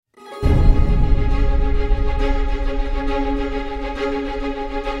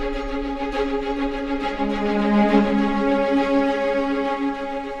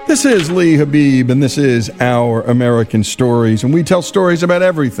This is Lee Habib, and this is Our American Stories, and we tell stories about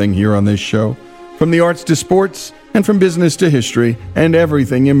everything here on this show, from the arts to sports, and from business to history, and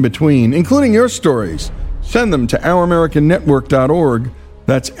everything in between, including your stories. Send them to ouramericannetwork.org.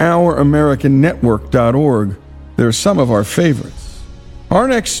 That's ouramericannetwork.org. They're some of our favorites. Our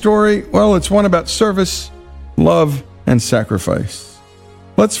next story, well, it's one about service, love, and sacrifice.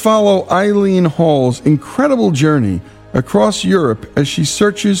 Let's follow Eileen Hall's incredible journey across Europe as she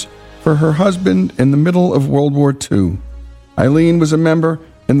searches for her husband in the middle of World War II. Eileen was a member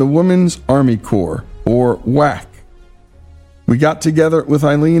in the Women's Army Corps, or WWII. We got together with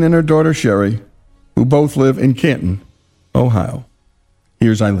Eileen and her daughter Sherry, who both live in Canton, Ohio.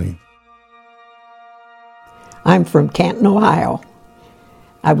 Here's Eileen. I'm from Canton, Ohio.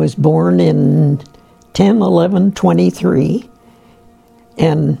 I was born in 10/11/23,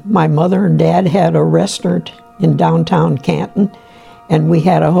 and my mother and dad had a restaurant in downtown Canton, and we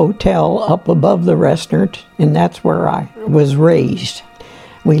had a hotel up above the restaurant, and that's where I was raised.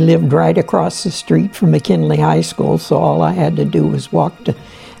 We lived right across the street from McKinley High School, so all I had to do was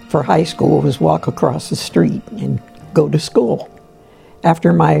for high school was walk across the street and go to school.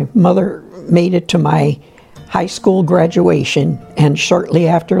 After my mother made it to my high school graduation, and shortly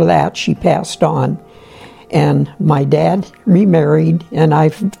after that she passed on, and my dad remarried, and I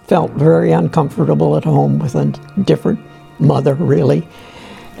felt very uncomfortable at home with a different mother, really.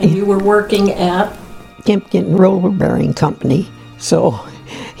 And you were working at? Kempkin Roller Bearing Company. So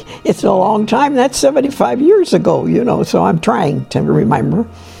it's a long time. That's 75 years ago, so I'm trying to remember.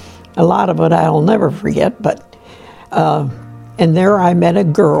 A lot of it I'll never forget, but... and there I met a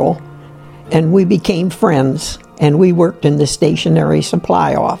girl, and we became friends, and we worked in the stationery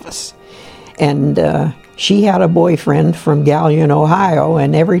supply office. And she had a boyfriend from Galion, Ohio,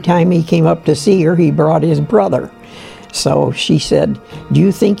 and every time he came up to see her, he brought his brother. So she said, "Do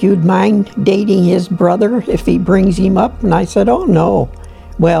you think you'd mind dating his brother if he brings him up?" And I said, "Oh, no."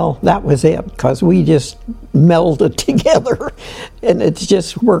 Well, that was it, because we just melded together, and it's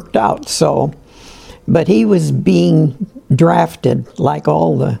just worked out. So, but he was being drafted like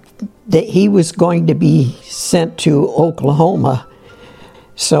he was going to be sent to Oklahoma.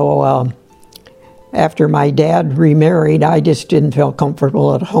 So after my dad remarried, I just didn't feel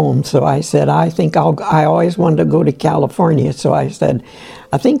comfortable at home. So I said, I always wanted to go to California. So I said,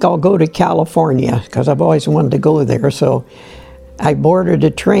 I think I'll go to California, because I've always wanted to go there. So I boarded a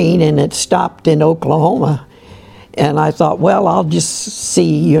train, and it stopped in Oklahoma. And I thought, well, I'll just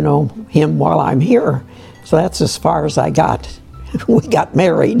see, him while I'm here. So that's as far as I got. We got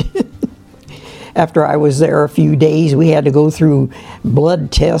married. After I was there a few days, we had to go through blood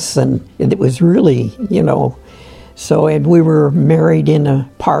tests, and it was really, and we were married in a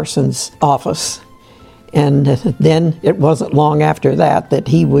parson's office. And then it wasn't long after that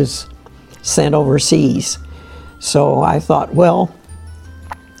he was sent overseas. So I thought, well,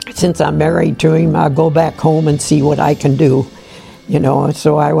 since I'm married to him, I'll go back home and see what I can do,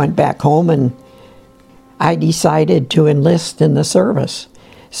 So I went back home, and I decided to enlist in the service.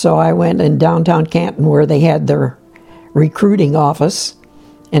 So I went in downtown Canton, where they had their recruiting office,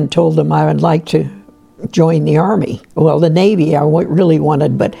 and told them I would like to join the Army. Well, the Navy I really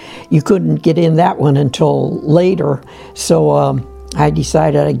wanted, but you couldn't get in that one until later. So I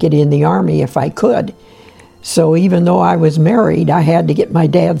decided I'd get in the Army if I could. So even though I was married, I had to get my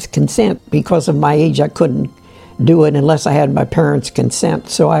dad's consent. Because of my age, I couldn't do it unless I had my parents' consent.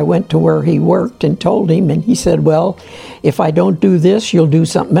 So I went to where he worked and told him, and he said, well, if I don't do this, you'll do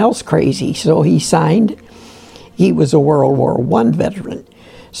something else crazy. So he signed. He was a World War I veteran.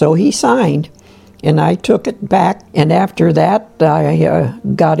 So he signed, and I took it back. And after that, I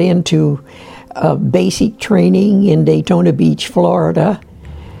got into basic training in Daytona Beach, Florida.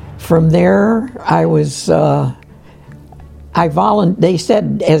 From there, I was... They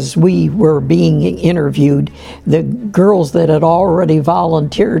said, as we were being interviewed, the girls that had already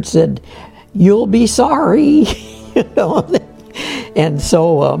volunteered said, "You'll be sorry," And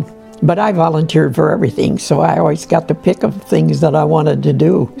so, but I volunteered for everything, so I always got to pick of things that I wanted to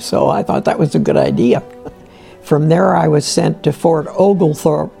do. So I thought that was a good idea. From there, I was sent to Fort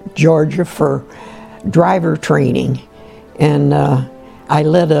Oglethorpe, Georgia, for driver training, and I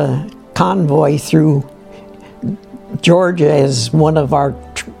led a convoy through Georgia as one of our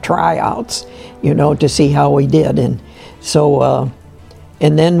tryouts, to see how we did. And so,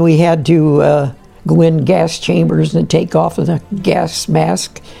 and then we had to go in gas chambers and take off the gas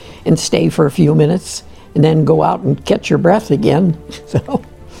mask and stay for a few minutes, and then go out and catch your breath again. So,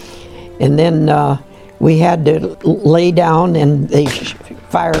 and then we had to lay down, and they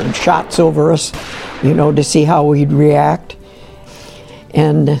fired shots over us, to see how we'd react.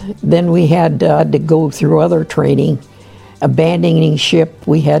 And then we had to go through other training. Abandoning ship,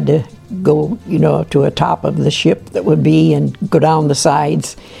 we had to go, to a top of the ship that would be and go down the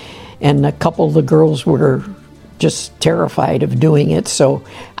sides. And a couple of the girls were just terrified of doing it, so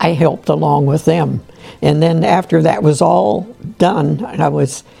I helped along with them. And then after that was all done, I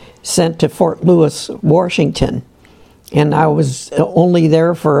was sent to Fort Lewis, Washington. And I was only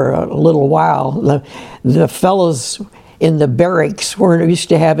there for a little while. The fellows in the barracks were used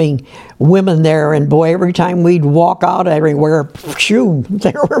to having women there, and boy, every time we'd walk out everywhere, shoo,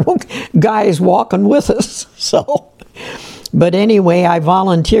 there were guys walking with us. So, but anyway, I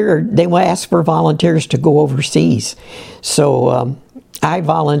volunteered. They asked for volunteers to go overseas. So I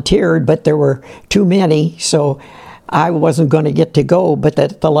volunteered, but there were too many, so I wasn't going to get to go. But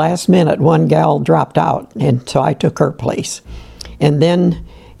at the last minute, one gal dropped out, and so I took her place. And then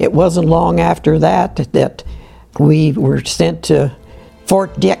it wasn't long after that we were sent to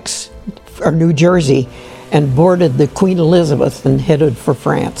Fort Dix, or New Jersey, and boarded the Queen Elizabeth and headed for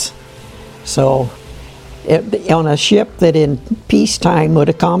France. So on a ship that in peacetime would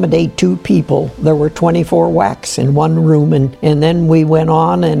accommodate 2 people, there were 24 whacks in one room. And then we went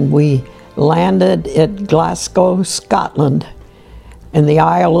on and we landed at Glasgow, Scotland, in the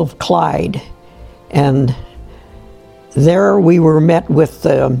Isle of Clyde. And there we were met with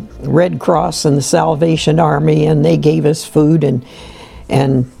the Red Cross and the Salvation Army, and they gave us food and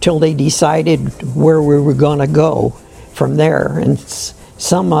until they decided where we were going to go from there. And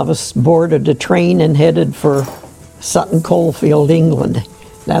some of us boarded a train and headed for Sutton Coldfield, England.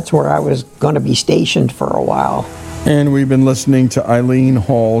 That's where I was going to be stationed for a while. And we've been listening to Ilene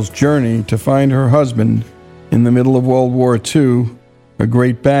Hall's journey to find her husband in the middle of World War II. A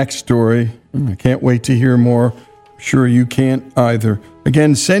great backstory. I can't wait to hear more. Sure you can't either.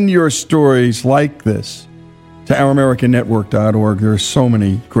 Again, send your stories like this to ouramericannetwork.org. There are so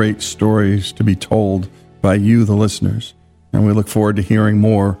many great stories to be told by you, the listeners, and we look forward to hearing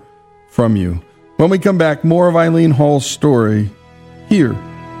more from you. When we come back, more of Ilene Hall's story here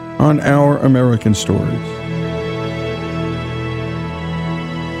on Our American Stories.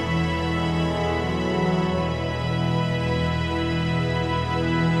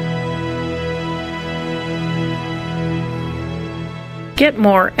 Get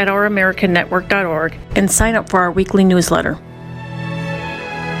more at ouramericannetwork.org and sign up for our weekly newsletter.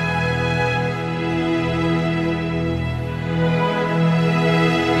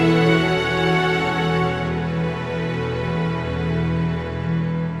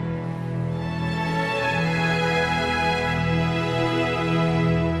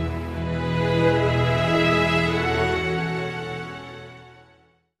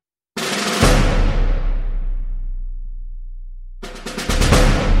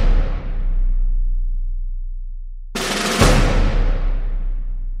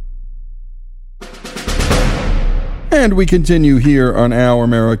 And we continue here on Our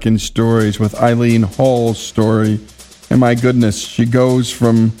American Stories with Ilene Hall's story. And my goodness, she goes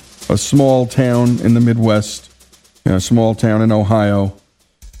from a small town in the Midwest, a small town in Ohio.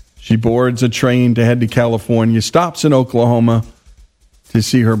 She boards a train to head to California, stops in Oklahoma to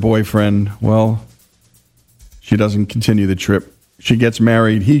see her boyfriend. Well, she doesn't continue the trip. She gets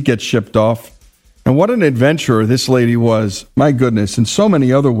married. He gets shipped off. And what an adventurer this lady was. My goodness, and so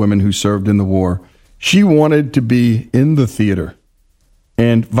many other women who served in the war. She wanted to be in the theater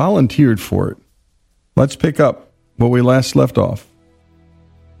and volunteered for it. Let's pick up where we last left off.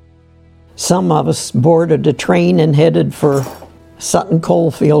 Some of us boarded a train and headed for Sutton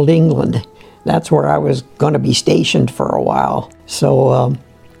Coldfield, England. That's where I was going to be stationed for a while. So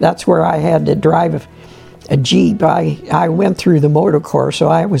that's where I had to drive a Jeep. I went through the motor corps, so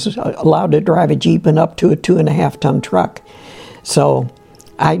I was allowed to drive a Jeep and up to a 2.5-ton truck. So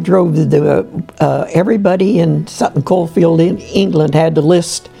I drove everybody in Sutton Coldfield, England, had to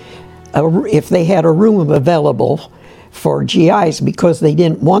list if they had a room available for GIs, because they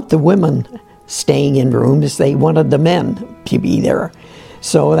didn't want the women staying in rooms. They wanted the men to be there.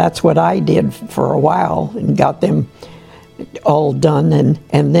 So that's what I did for a while and got them all done.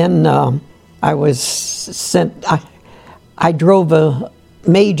 And then I was sent, I drove a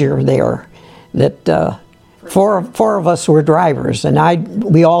major there that four of us were drivers, and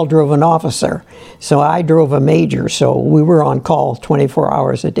we all drove an officer. So I drove a major, so we were on call 24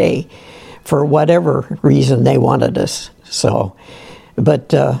 hours a day for whatever reason they wanted us. So,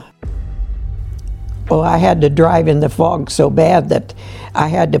 but I had to drive in the fog so bad that I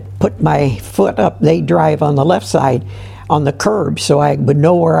had to put my foot up. They drive on the left side on the curb so I would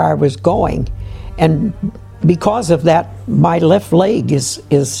know where I was going. And because of that, my left leg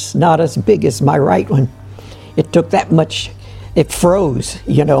is not as big as my right one. It took that much it froze,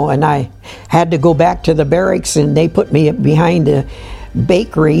 and I had to go back to the barracks, and they put me behind the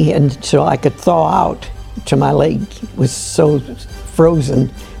bakery, and so I could thaw out till my leg was so frozen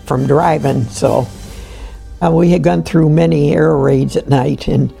from driving. So we had gone through many air raids at night,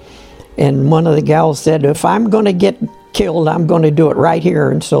 and one of the gals said, if I'm going to get killed, I'm going to do it right here.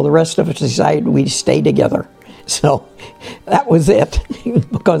 And so the rest of us decided we'd stay together. So that was it,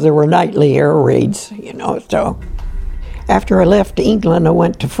 because there were nightly air raids, so. After I left England, I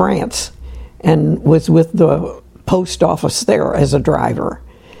went to France and was with the post office there as a driver.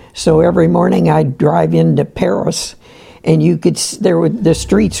 So every morning I'd drive into Paris, and the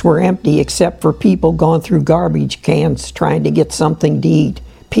streets were empty except for people going through garbage cans trying to get something to eat,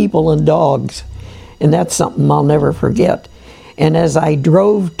 people and dogs. And that's something I'll never forget. And as I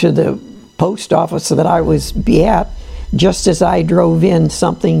drove to the post office that I was at, just as I drove in,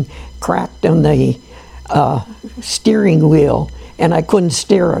 something cracked on the steering wheel, and I couldn't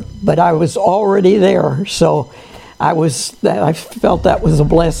steer it, but I was already there. So I felt that was a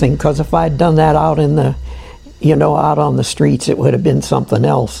blessing, because if I'd done that out out on the streets, it would have been something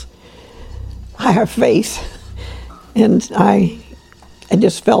else. I have faith, and I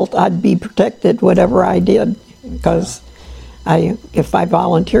just felt I'd be protected whatever I did, because if I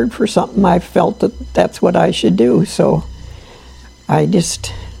volunteered for something, I felt that that's what I should do. So I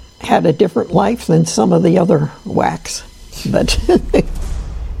just had a different life than some of the other WWIIs. But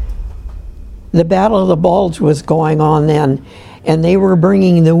the Battle of the Bulge was going on then, and they were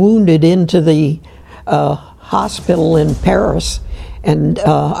bringing the wounded into the hospital in Paris, and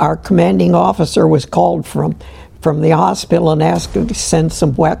our commanding officer was called from the hospital and asked to send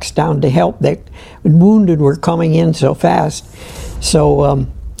some WWIIs down to help. The wounded were coming in so fast. So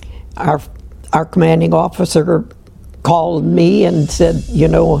our commanding officer called me and said,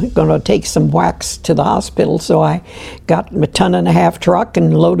 going to take some WWIIs to the hospital. So I got a 1.5-ton truck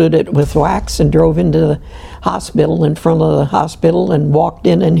and loaded it with WWIIs and drove into the hospital, in front of the hospital, and walked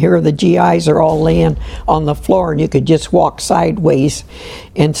in, and here the GIs are all laying on the floor, and you could just walk sideways.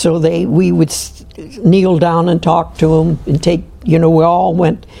 And so we would kneel down and talk to them, and we all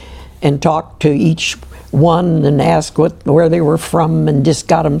went and talked to each one and asked where they were from, and just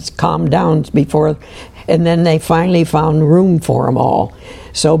got them calmed down before. And then they finally found room for them all.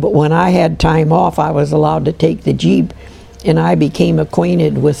 So, but when I had time off, I was allowed to take the Jeep, and I became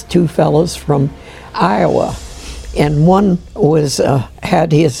acquainted with two fellows from Iowa. And one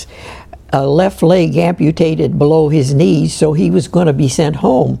had his left leg amputated below his knees, so he was going to be sent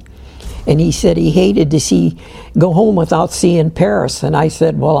home. And he said he hated to go home without seeing Paris. And I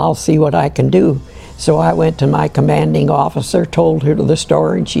said, well, I'll see what I can do. So I went to my commanding officer, told her the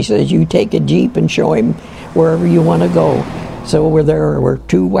story, and she says, you take a Jeep and show him wherever you want to go. So there were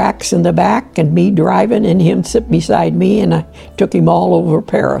two WWIIs in the back, and me driving, and him sit beside me, and I took him all over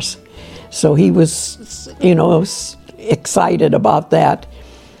Paris. So he was, excited about that.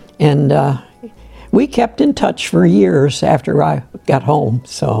 And we kept in touch for years after I got home.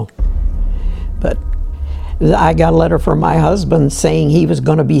 But I got a letter from my husband saying he was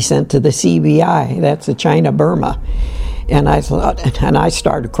going to be sent to the CBI, that's the China-Burma. And I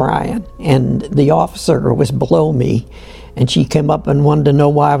started crying. And the officer was below me, and she came up and wanted to know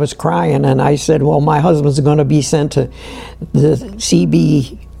why I was crying. And I said, well, my husband's going to be sent to the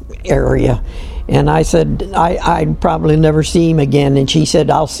CB area. And I said, I'd probably never see him again. And she said,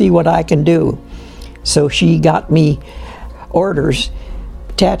 I'll see what I can do. So she got me orders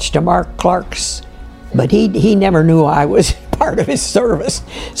attached to Mark Clark's, but he never knew I was part of his service.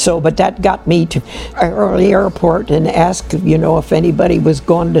 So, but that got me to early airport and asked, if anybody was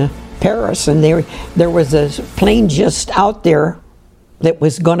going to Paris. And there was a plane just out there that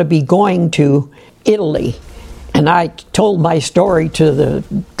was going to be going to Italy. And I told my story to the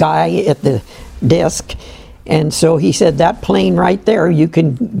guy at the desk. And so he said, that plane right there, you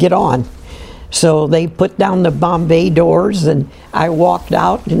can get on. So they put down the Bombay doors, and I walked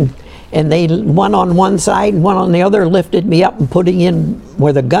out, and they, one on one side and one on the other, lifted me up and putting in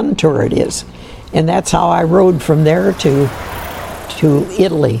where the gun turret is. And that's how I rode from there to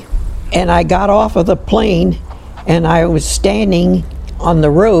Italy. And I got off of the plane, and I was standing on the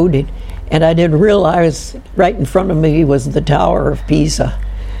road, and I didn't realize right in front of me was the Tower of Pisa,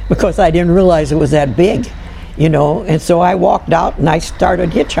 because I didn't realize it was that big, And so I walked out and I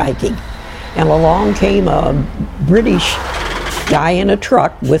started hitchhiking. And along came a British guy in a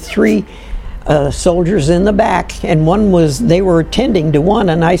truck with three soldiers in the back, and they were attending to one,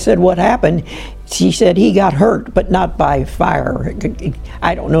 and I said, what happened? She said, he got hurt, but not by fire.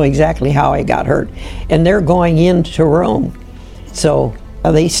 I don't know exactly how he got hurt. And they're going into Rome. So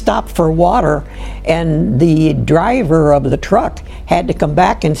They stopped for water, and the driver of the truck had to come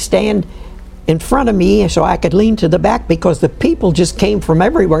back and stand in front of me so I could lean to the back, because the people just came from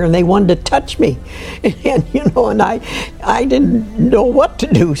everywhere and they wanted to touch me. And I didn't know what to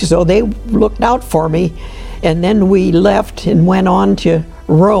do, so they looked out for me. And then we left and went on to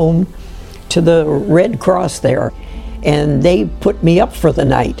Rome, to the Red Cross there, and they put me up for the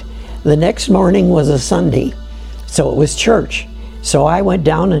night. The next morning was a Sunday, so it was church. So I went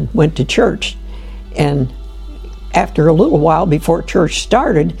down and went to church, and after a little while before church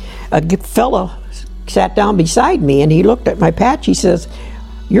started, a fellow sat down beside me, and he looked at my patch. He says,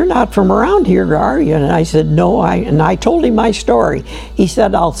 "You're not from around here, are you?" And I said, "No." And I told him my story. He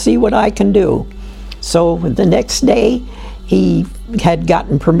said, "I'll see what I can do." So the next day, he had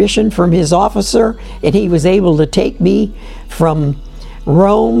gotten permission from his officer, and he was able to take me from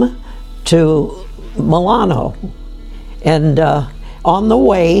Rome to Milano. And on the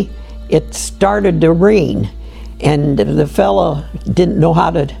way, it started to rain, and the fellow didn't know how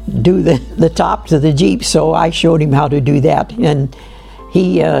to do the top to the Jeep, so I showed him how to do that. And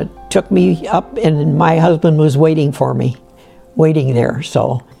he took me up, and my husband was waiting for me, waiting there.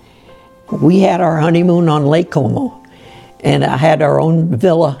 So we had our honeymoon on Lake Como, and I had our own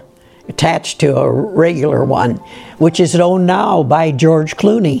villa attached to a regular one, which is owned now by George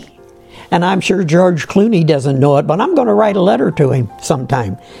Clooney. And I'm sure George Clooney doesn't know it, but I'm going to write a letter to him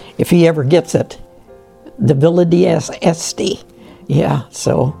sometime, if he ever gets it. The Villa d'Este. Yeah,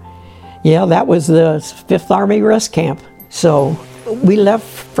 so, yeah, that was the 5th Army Rest Camp. So we left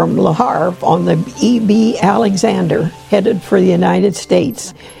from Le Havre on the E.B. Alexander, headed for the United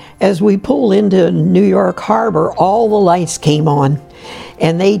States. As we pulled into New York Harbor, all the lights came on,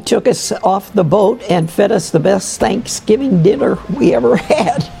 and they took us off the boat and fed us the best Thanksgiving dinner we ever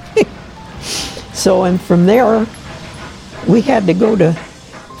had. So, and from there, we had to go to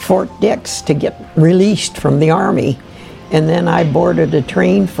Fort Dix to get released from the Army. And then I boarded a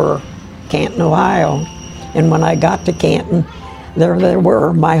train for Canton, Ohio. And when I got to Canton, there they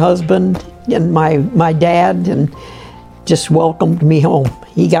were, my husband and my dad, and just welcomed me home.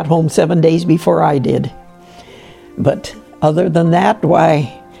 He got home 7 days before I did. But other than that,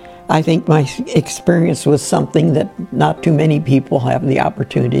 why, I think my experience was something that not too many people have the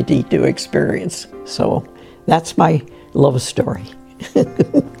opportunity to experience. So that's my love story.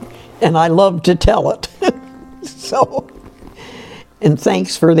 And I love to tell it. So, and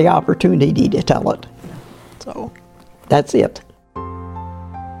thanks for the opportunity to tell it. So that's it.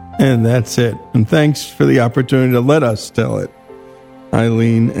 And that's it. And thanks for the opportunity to let us tell it,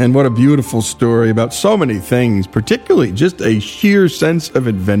 Eileen. And what a beautiful story about so many things, particularly just a sheer sense of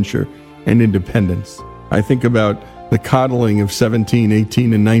adventure and independence. I think about the coddling of 17,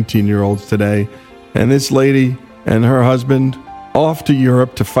 18, and 19-year-olds today, and this lady and her husband off to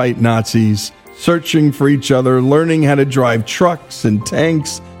Europe to fight Nazis, searching for each other, learning how to drive trucks and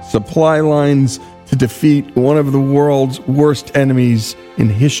tanks, supply lines, to defeat one of the world's worst enemies in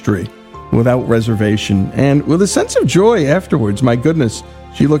history without reservation and with a sense of joy afterwards. My goodness,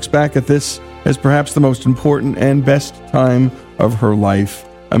 she looks back at this as perhaps the most important and best time of her life.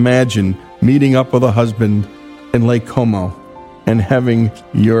 Imagine meeting up with a husband in Lake Como and having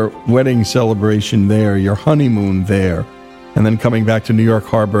your wedding celebration there, your honeymoon there, and then coming back to New York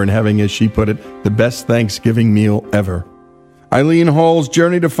Harbor and having, as she put it, the best Thanksgiving meal ever. Eileen Hall's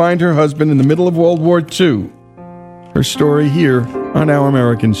journey to find her husband in the middle of World War II. Her story here on Our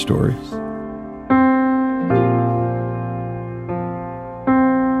American Stories.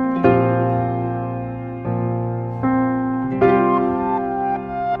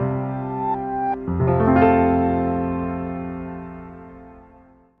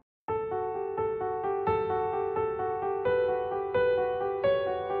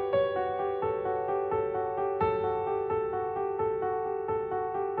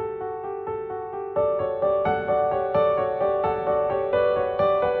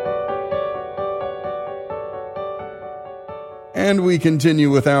 And we continue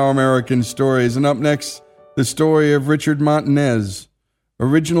with Our American Stories. And up next, the story of Richard Montanez.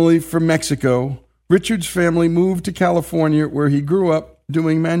 Originally from Mexico, Richard's family moved to California, where he grew up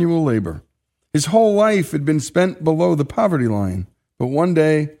doing manual labor. His whole life had been spent below the poverty line. But one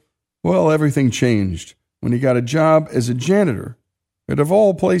day, well, everything changed when he got a job as a janitor at, of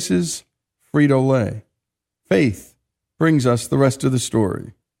all places, Frito-Lay. Faith brings us the rest of the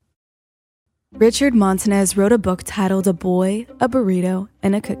story. Richard Montanez wrote a book titled A Boy, a Burrito,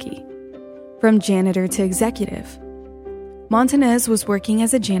 and a Cookie. From janitor to executive. Montanez was working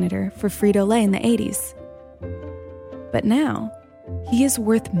as a janitor for Frito-Lay in the 80s. But now, he is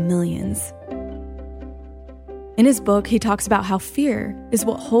worth millions. In his book, he talks about how fear is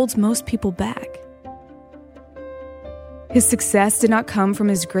what holds most people back. His success did not come from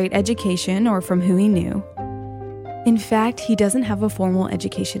his great education or from who he knew. In fact, he doesn't have a formal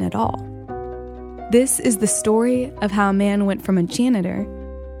education at all. This is the story of how a man went from a janitor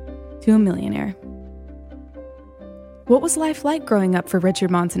to a millionaire. What was life like growing up for Richard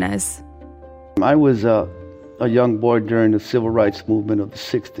Montanez? I was a young boy during the civil rights movement of the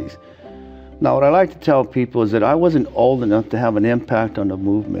 60s. Now, what I like to tell people is that I wasn't old enough to have an impact on the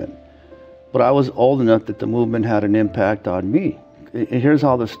movement, but I was old enough that the movement had an impact on me. And here's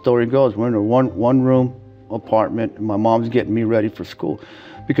how the story goes. We're in a one-room apartment, and my mom's getting me ready for school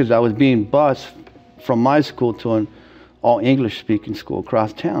because I was being bused from my school to an all-English-speaking school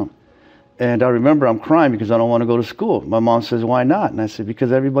across town. And I remember I'm crying because I don't want to go to school. My mom says, why not? And I said,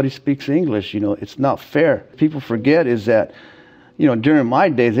 because everybody speaks English. It's not fair. People forget is that, during my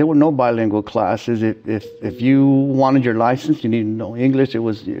days, there were no bilingual classes. If you wanted your license, you needed to know English. It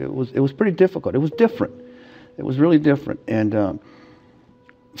was pretty difficult. It was different. It was really different. And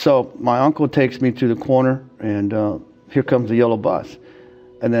so my uncle takes me to the corner, and here comes the yellow bus.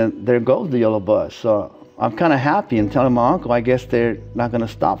 And then there goes the yellow bus. So I'm kind of happy and telling my uncle, I guess they're not going to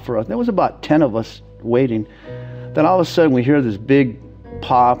stop for us. There was about 10 of us waiting. Then all of a sudden we hear this big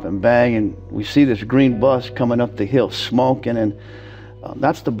pop and bang, and we see this green bus coming up the hill, smoking, and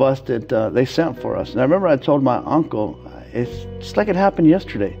that's the bus that they sent for us. And I remember I told my uncle, it's like it happened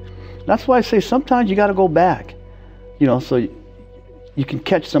yesterday. That's why I say sometimes you got to go back, so you can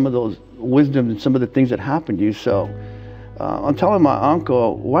catch some of those wisdom and some of the things that happened to you. So I'm telling my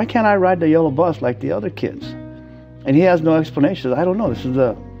uncle, why can't I ride the yellow bus like the other kids? And he has no explanation. I don't know, this is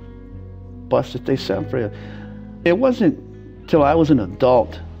the bus that they sent for you. It wasn't till I was an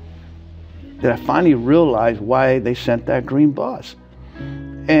adult that I finally realized why they sent that green bus.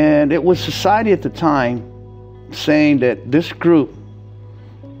 And it was society at the time saying that this group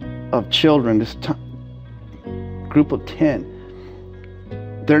of children, this group of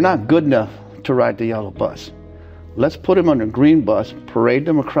 10, they're not good enough to ride the yellow bus. Let's put them on the green bus, parade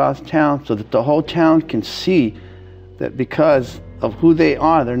them across town so that the whole town can see that because of who they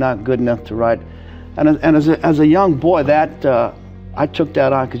are, they're not good enough to ride. And as a young boy, I took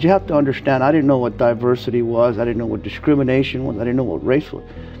that on, because you have to understand, I didn't know what diversity was, I didn't know what discrimination was, I didn't know what race was.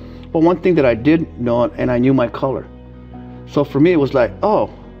 But one thing that I did know, and I knew my color. So for me, it was like, oh,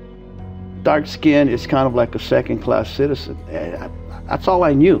 dark skin is kind of like a second-class citizen. That's all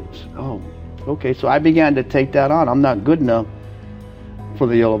I knew. Oh, okay, so I began to take that on. I'm not good enough for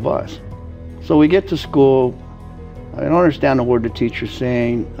the yellow bus. So we get to school. I don't understand the word the teacher's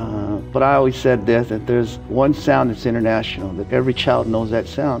saying, but I always said this, that there's one sound that's international, that every child knows that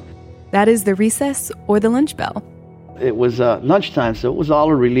sound. That is the recess or the lunch bell. It was lunchtime, so it was all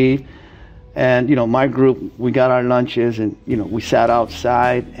a relief. And, my group, we got our lunches, and, we sat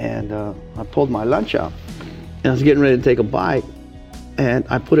outside, and I pulled my lunch out. And I was getting ready to take a bite, and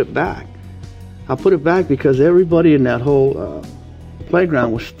I put it back. I put it back because everybody in that whole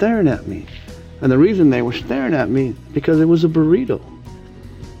playground was staring at me. And the reason they were staring at me, because it was a burrito.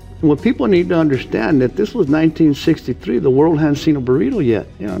 And what people need to understand, that this was 1963, the world hadn't seen a burrito yet.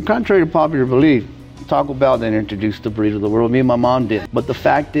 Contrary to popular belief, Taco Bell didn't introduce the burrito to the world, me and my mom did. But the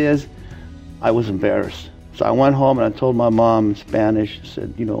fact is, I was embarrassed. So I went home and I told my mom in Spanish, I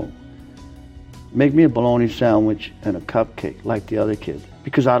said, make me a bologna sandwich and a cupcake like the other kids,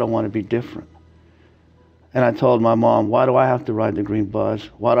 because I don't want to be different. And I told my mom, why do I have to ride the green bus?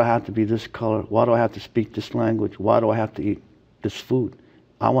 Why do I have to be this color? Why do I have to speak this language? Why do I have to eat this food?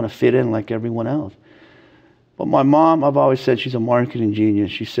 I want to fit in like everyone else. But my mom, I've always said she's a marketing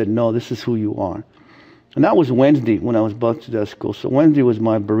genius. She said, no, this is who you are. And that was Wednesday when I was busted at school. So Wednesday was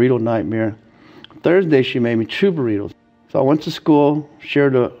my burrito nightmare. Thursday, she made me 2 burritos. So I went to school,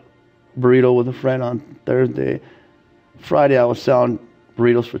 shared a burrito with a friend on Thursday. Friday, I was selling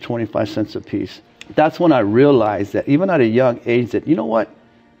burritos for 25 cents a piece. That's when I realized that even at a young age that,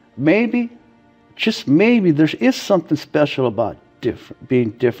 maybe, just maybe, there is something special about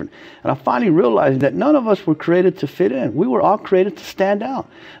being different. And I finally realized that none of us were created to fit in. We were all created to stand out.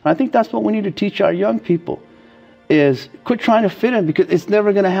 And I think that's what we need to teach our young people, is quit trying to fit in, because it's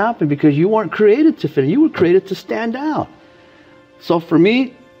never going to happen, because you weren't created to fit in. You were created to stand out. So for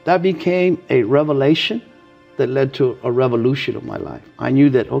me, that became a revelation that led to a revolution of my life. I knew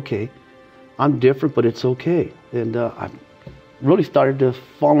that, okay, I'm different, but it's okay. And I really started to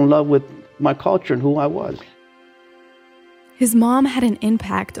fall in love with my culture and who I was. His mom had an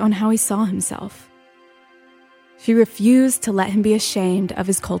impact on how he saw himself. She refused to let him be ashamed of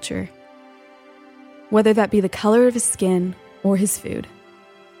his culture, whether that be the color of his skin or his food.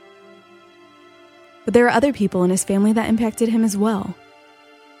 But there are other people in his family that impacted him as well,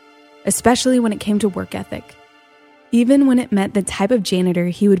 especially when it came to work ethic, even when it meant the type of janitor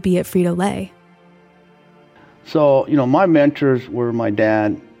he would be at Frito-Lay. So, my mentors were my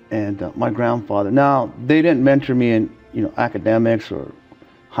dad and my grandfather. Now, they didn't mentor me in, academics or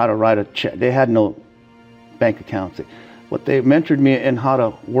how to write a check. They had no bank accounts. But they mentored me in how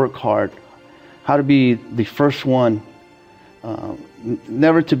to work hard, how to be the first one,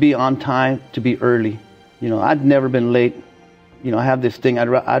 never to be on time, to be early. I'd never been late. I have this thing,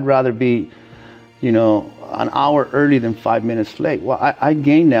 I'd rather be, an hour early than 5 minutes late. Well, I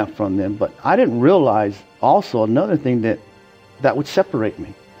gained that from them, but I didn't realize also another thing that would separate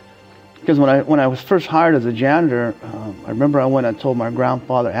me. Because when I was first hired as a janitor, I remember I went and told my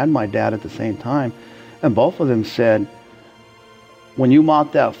grandfather and my dad at the same time, and both of them said, when you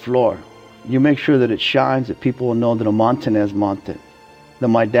mop that floor, you make sure that it shines, that people will know that a Montanez mopped it.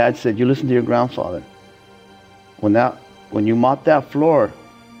 Then my dad said, you listen to your grandfather. When you mop that floor,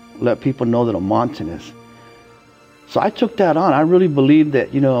 let people know that a Montanez. So I took that on. I really believed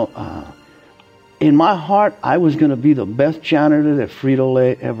that, in my heart, I was going to be the best janitor that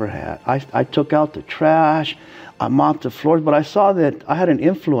Frito-Lay ever had. I took out the trash, I mopped the floors, but I saw that I had an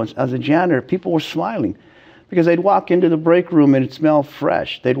influence as a janitor. People were smiling because they'd walk into the break room and it smelled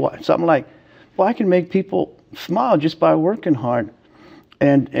fresh. Something like, well, I can make people smile just by working hard.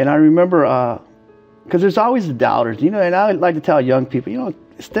 And I remember, because there's always the doubters, and I like to tell young people,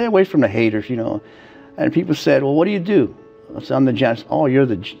 stay away from the haters, And people said, well, what do you do? I said, I'm the janitor. Oh, you're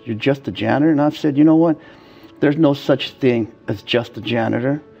just a janitor? And I've said, you know what? There's no such thing as just a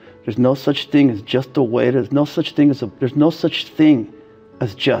janitor. There's no such thing as just a waiter. There's no such thing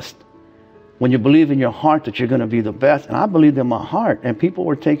as just. When you believe in your heart that you're going to be the best, and I believed in my heart, and people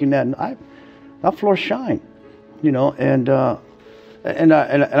were taking that, and that floor shined, And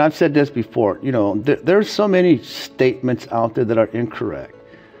I've said this before, there's so many statements out there that are incorrect.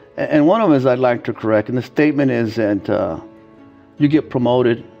 And one of them is I'd like to correct, and the statement is that you get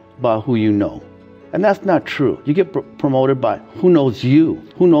promoted by who you know. And that's not true. You get promoted by who knows you,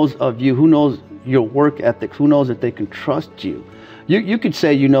 who knows of you, who knows your work ethic, who knows that they can trust you. You could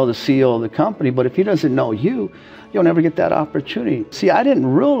say you know the CEO of the company, but if he doesn't know you, you'll never get that opportunity. See, I didn't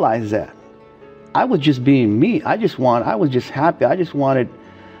realize that. I was just being me. I was just happy. I just wanted,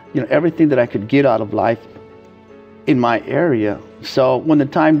 everything that I could get out of life in my area. So when the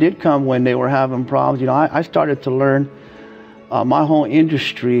time did come when they were having problems, I started to learn my whole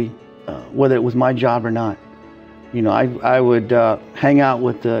industry, whether it was my job or not. I would hang out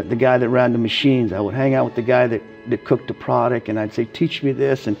with the guy that ran the machines. I would hang out with the guy that cooked the product, and I'd say, teach me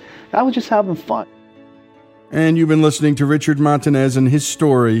this. And I was just having fun. And you've been listening to Richard Montanez and his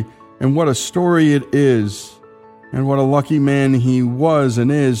story, and what a story it is, and what a lucky man he was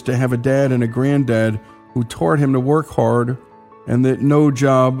and is to have a dad and a granddad who taught him to work hard, and that no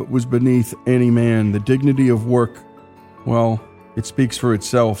job was beneath any man. The dignity of work, well, it speaks for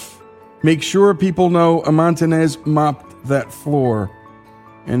itself. Make sure people know a Montanez mopped that floor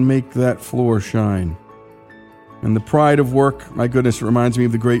and make that floor shine. And the pride of work, my goodness, it reminds me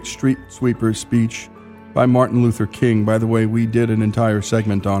of the great street sweeper speech by Martin Luther King. By the way, we did an entire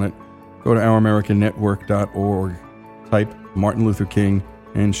segment on it. Go to ouramericannetwork.org, type Martin Luther King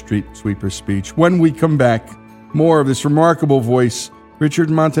and street sweeper speech. When we come back, more of this remarkable voice,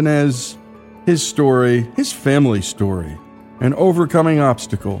 Richard Montanez, his story, his family story, and overcoming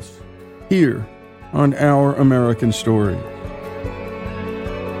obstacles, here on Our American Story.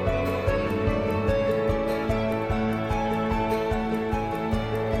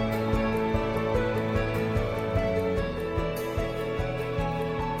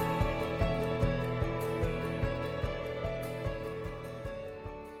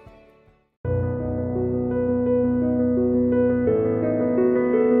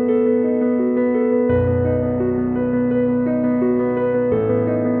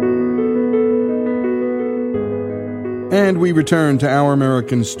 And we return to Our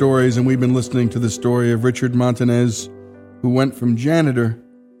American Stories, and we've been listening to the story of Richard Montanez, who went from janitor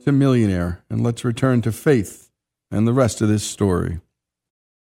to millionaire. And let's return to Faith and the rest of this story.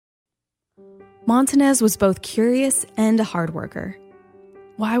 Montanez was both curious and a hard worker.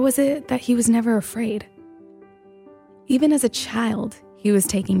 Why was it that he was never afraid? Even as a child, he was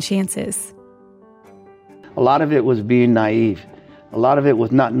taking chances. A lot of it was being naive. A lot of it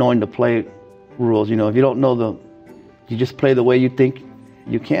was not knowing the play rules. If you don't know you just play the way you think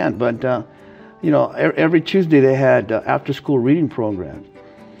you can. But, every Tuesday they had after-school reading programs.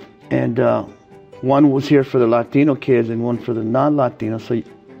 And one was here for the Latino kids and one for the non-Latino. So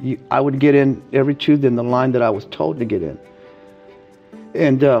I would get in every Tuesday in the line that I was told to get in.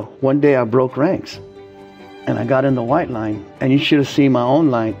 And one day I broke ranks. And I got in the white line, and you should have seen my own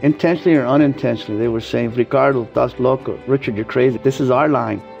line. Intentionally or unintentionally, they were saying, Ricardo, estás loco. Richard, you're crazy. This is our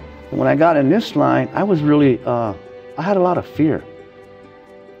line. And when I got in this line, I was really, I had a lot of fear.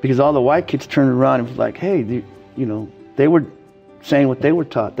 Because all the white kids turned around and was like, hey, they were saying what they were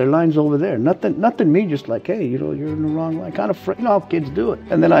taught. Their line's over there. Nothing me, just like, hey, you're in the wrong line. Kind of, how kids do it.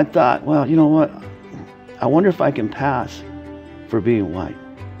 And then I thought, well, you know what? I wonder if I can pass for being white.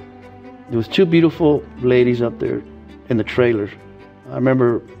 There was two beautiful ladies up there in the trailers. I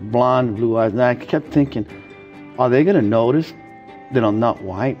remember blonde, blue eyes, and I kept thinking, are they going to notice that I'm not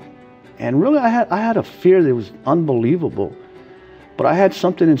white? And really, I had a fear that was unbelievable. But I had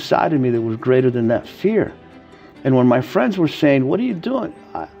something inside of me that was greater than that fear. And when my friends were saying, what are you doing?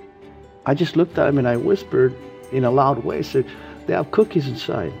 I just looked at them and I whispered in a loud way, said, they have cookies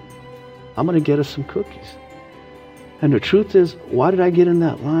inside. I'm going to get us some cookies. And the truth is, why did I get in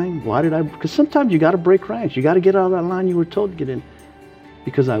that line? Because sometimes you got to break ranks. You got to get out of that line you were told to get in.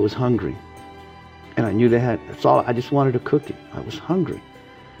 Because I was hungry. And I knew that's all, I just wanted a cookie. I was hungry.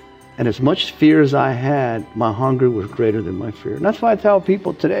 And as much fear as I had, my hunger was greater than my fear. And that's why I tell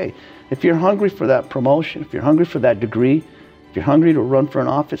people today, if you're hungry for that promotion, if you're hungry for that degree, if you're hungry to run for an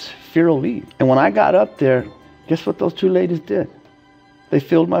office, fear will leave. And when I got up there, guess what those two ladies did? They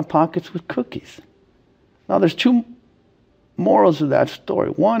filled my pockets with cookies. Now there's two morals of that story.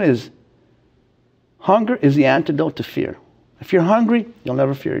 One is, hunger is the antidote to fear. If you're hungry, you'll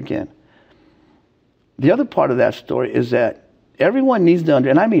never fear again. The other part of that story is that everyone needs to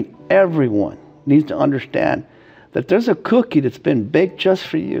and I mean everyone needs to understand that there's a cookie that's been baked just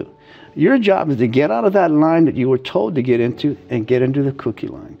for you. Your job is to get out of that line that you were told to get into and get into the cookie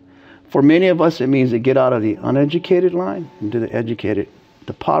line. For many of us, it means to get out of the uneducated line into the educated,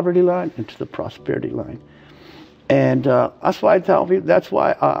 the poverty line into the prosperity line. And that's why I tell people, that's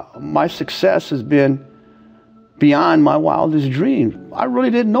why my success has been beyond my wildest dreams. I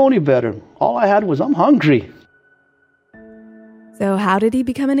really didn't know any better. All I had was, I'm hungry. So how did he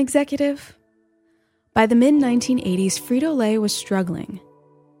become an executive? By the mid-1980s, Frito-Lay was struggling.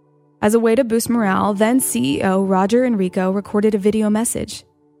 As a way to boost morale, then CEO Roger Enrico recorded a video message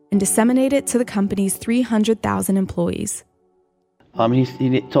and disseminated it to the company's 300,000 employees.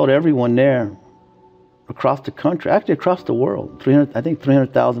 He told everyone there, across the country, actually across the world,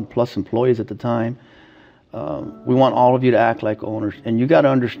 300,000 plus employees at the time. We want all of you to act like owners. And you got to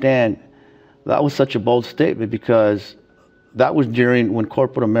understand, that was such a bold statement because that was during when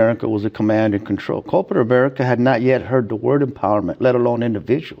corporate America was a command and control. Corporate America had not yet heard the word empowerment, let alone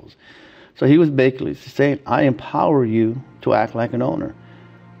individuals. So he was basically saying, I empower you to act like an owner.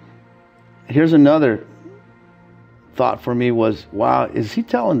 Here's another thought for me was, wow, is he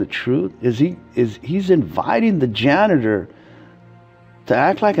telling the truth? He's inviting the janitor to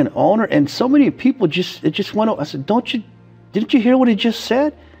act like an owner? And so many people it just went over. I said, didn't you hear what he just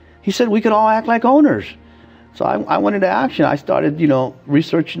said? He said we could all act like owners. So I went into action. I started,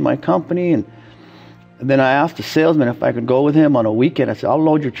 researching my company, and then I asked the salesman if I could go with him on a weekend. I said, I'll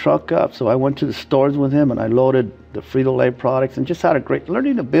load your truck up. So I went to the stores with him, and I loaded the Frito-Lay products, and just had a great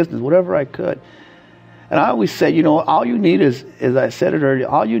learning the business, whatever I could. And I always say, all you need is, as I said it earlier,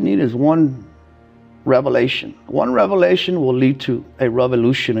 all you need is one revelation. One revelation will lead to a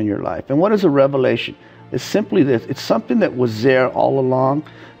revolution in your life. And what is a revelation? It's simply this. It's something that was there all along.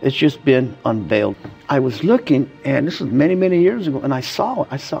 It's just been unveiled. I was looking, and this was many, many years ago, and I saw.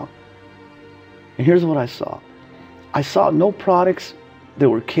 And here's what I saw. I saw no products that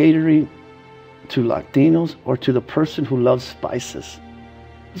were catering to Latinos or to the person who loves spices.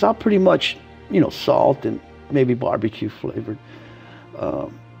 It's all pretty much, salt and maybe barbecue flavored.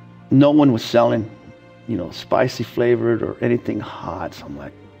 No one was selling, spicy flavored or anything hot. So I'm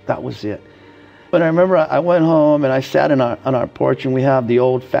like, that was it. But I remember I went home and I sat on our porch, and we have the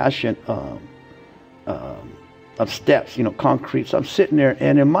old-fashioned steps, concrete. So I'm sitting there,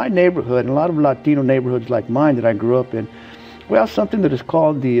 and in my neighborhood, and a lot of Latino neighborhoods like mine that I grew up in, we have something that is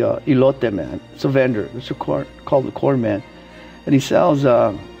called the elote man. It's a vendor. It's called the corn man. And he sells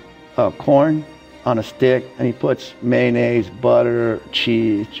corn on a stick, and he puts mayonnaise, butter,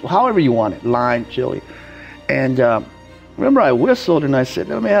 cheese, however you want it, lime, chili. And remember I whistled, and I said,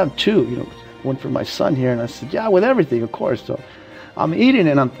 let me have two, one for my son here. And I said, yeah, with everything, of course. So I'm eating,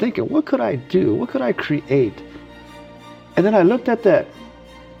 and I'm thinking, what could I do? What could I create? And then I looked at that,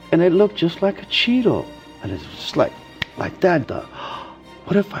 and it looked just like a Cheeto. And it's just like that.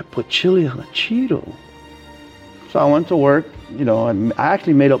 What if I put chili on a Cheeto? So I went to work, and I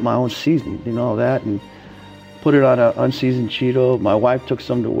actually made up my own seasoning, that, and put it on an unseasoned Cheeto. My wife took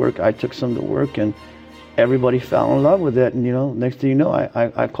some to work. I took some to work, and everybody fell in love with it. And, next thing you know,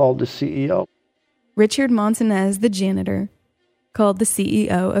 I called the CEO. Richard Montanez, the janitor, called the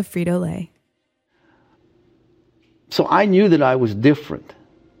CEO of Frito-Lay. So I knew that I was different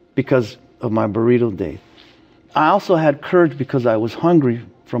because of my burrito day. I also had courage because I was hungry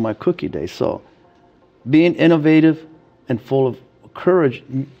from my cookie day. So being innovative and full of courage,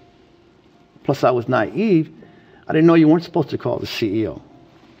 plus I was naive, I didn't know you weren't supposed to call the CEO.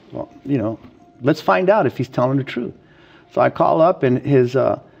 Well, let's find out if he's telling the truth. So I call up, and his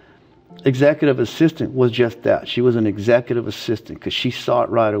executive assistant was just that. She was an executive assistant because she saw it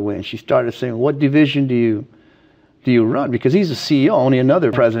right away. And she started saying, what division do you run? Because he's a CEO. Only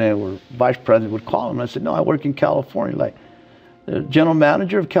another president or vice president would call him. And I said, no, I work in California. Like, the general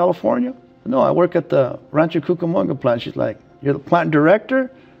manager of California? No, I work at the Rancho Cucamonga plant. She's like, you're the plant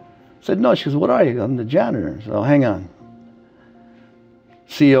director? I said, no. She goes, what are you? I'm the janitor. So hang on.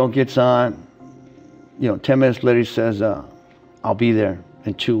 CEO gets on. 10 minutes later, he says, I'll be there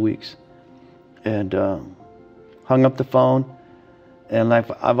in 2 weeks. And hung up the phone. And like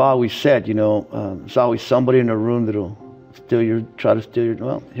I've always said, there's always somebody in the room that'll try to steal your,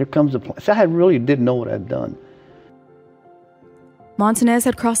 well, here comes the plan. So I really didn't know what I'd done. Montanez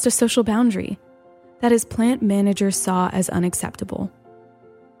had crossed a social boundary that his plant manager saw as unacceptable.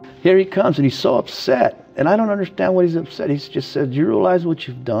 Here he comes, and he's so upset. And I don't understand what he's upset. He's just said, do you realize what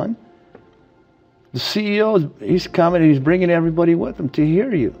you've done? The CEO, he's coming, and he's bringing everybody with him to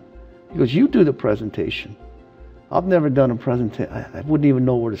hear you. He goes, you do the presentation. I've never done a presentation. I wouldn't even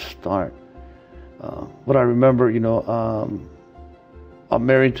know where to start. But I remember, I'm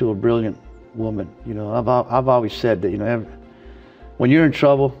married to a brilliant woman. I've always said that, when you're in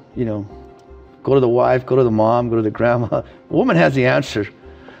trouble, go to the wife, go to the mom, go to the grandma. A woman has the answer.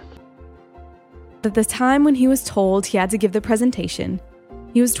 At the time when he was told he had to give the presentation,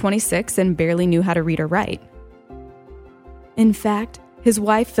 he was 26 and barely knew how to read or write. In fact, his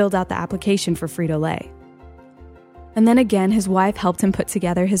wife filled out the application for Frito-Lay. And then again, his wife helped him put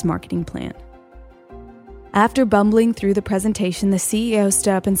together his marketing plan. After bumbling through the presentation, the CEO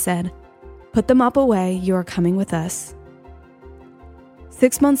stood up and said, "Put the mop away, you are coming with us."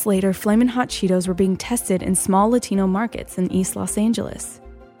 6 months later, Flamin' Hot Cheetos were being tested in small Latino markets in East Los Angeles.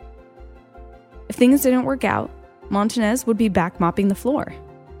 If things didn't work out, Montanez would be back mopping the floor.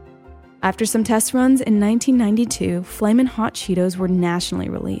 After some test runs in 1992, Flamin' Hot Cheetos were nationally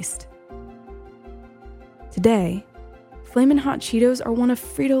released. Today, Flamin' Hot Cheetos are one of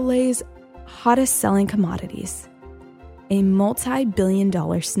Frito-Lay's hottest-selling commodities, a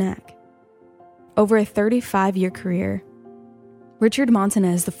multi-billion-dollar snack. Over a 35-year career, Richard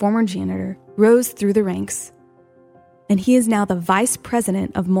Montanez, the former janitor, rose through the ranks, and he is now the vice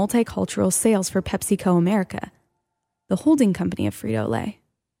president of multicultural sales for Pepsico America, the holding company of Frito-Lay.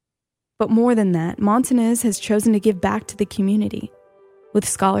 But more than that, Montanez has chosen to give back to the community with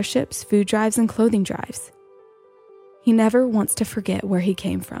scholarships, food drives, and clothing drives. He never wants to forget where he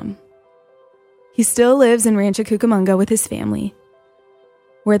came from. He still lives in Rancho Cucamonga with his family,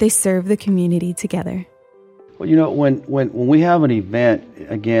 where they serve the community together. Well, when we have an event,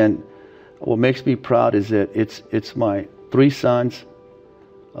 again, what makes me proud is that it's my 3 sons,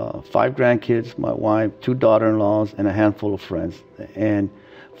 5 grandkids, my wife, 2 daughter-in-laws, and a handful of friends. And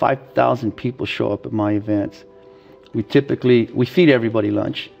 5,000 people show up at my events. We feed everybody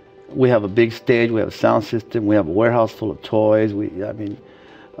lunch. We have a big stage, we have a sound system, we have a warehouse full of toys. We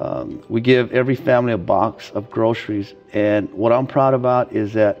give every family a box of groceries. And what I'm proud about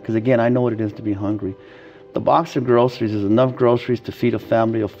is that, because again, I know what it is to be hungry. The box of groceries is enough groceries to feed a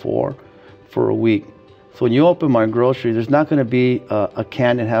family of 4 for a week. So when you open my groceries, there's not going to be a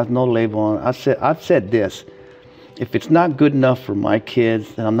can that has no label on it. I've said this, if it's not good enough for my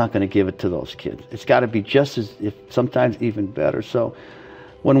kids, then I'm not going to give it to those kids. It's got to be just as, if sometimes even better. So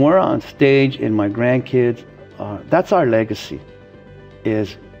when we're on stage and my grandkids, that's our legacy.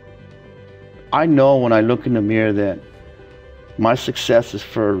 Is I know when I look in the mirror that my success is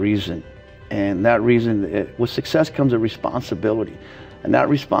for a reason. And that reason, with success comes a responsibility. And that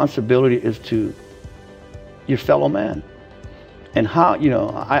responsibility is to your fellow man. And how,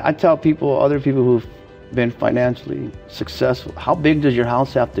 I tell people, other people who've been financially successful, how big does your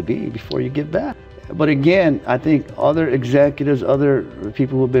house have to be before you give back? But again, I think other executives, other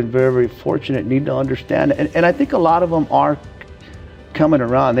people who have been very, very fortunate need to understand. And I think a lot of them are coming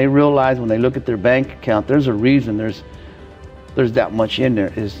around. They realize when they look at their bank account, there's a reason there's that much in there.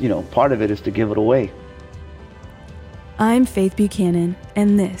 Part of it is to give it away. I'm Faith Buchanan,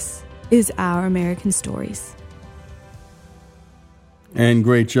 and this is Our American Stories. And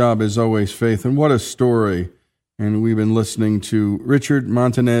great job as always, Faith. And what a story. And we've been listening to Richard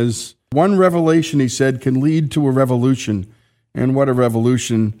Montanez. One revelation, he said, can lead to a revolution. And what a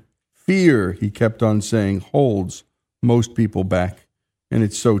revolution Fear, he kept on saying, holds most people back. And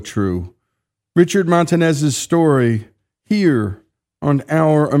it's so true. Richard Montanez's story here on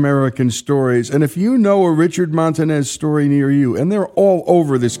Our American Stories. And if you know a Richard Montanez story near you, and they're all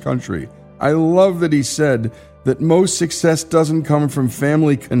over this country, I love that he said that most success doesn't come from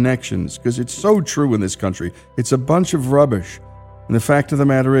family connections, because it's so true in this country. It's a bunch of rubbish. And the fact of the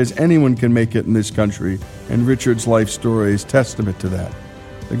matter is, anyone can make it in this country, and Richard's life story is testament to that.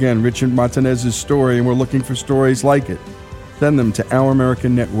 Again, Richard Montanez's story, and we're looking for stories like it. Send them to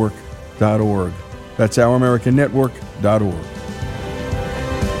OurAmericanNetwork.org. That's OurAmericanNetwork.org.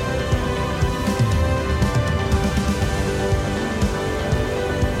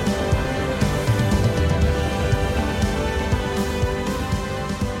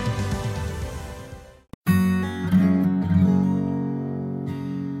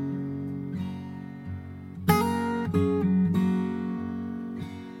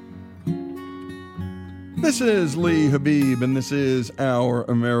 This is Lee Habib, and this is Our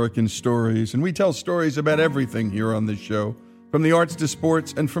American Stories, and we tell stories about everything here on this show, from the arts to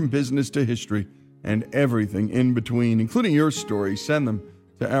sports and from business to history, and everything in between, including your stories. Send them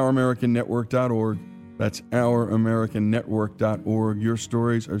to OurAmericanNetwork.org. That's OurAmericanNetwork.org. Your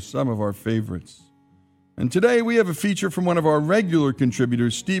stories are some of our favorites. And today we have a feature from one of our regular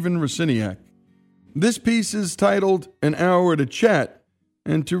contributors, Stephen Rusiniak. This piece is titled An Hour to Chat.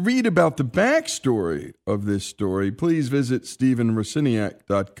 And to read about the backstory of this story, please visit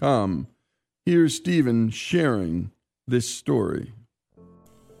StephenRusiniak.com. Here's Stephen sharing this story.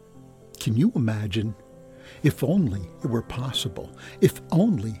 Can you imagine? If only it were possible. If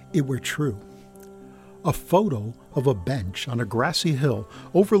only it were true. A photo of a bench on a grassy hill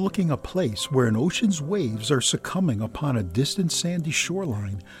overlooking a place where an ocean's waves are succumbing upon a distant sandy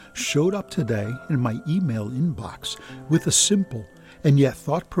shoreline showed up today in my email inbox with a simple and yet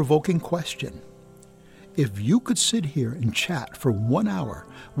thought-provoking question. If you could sit here and chat for 1 hour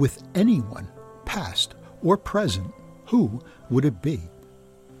with anyone, past or present, who would it be?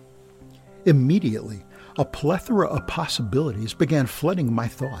 Immediately, a plethora of possibilities began flooding my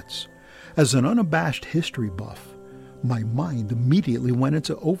thoughts. As an unabashed history buff, my mind immediately went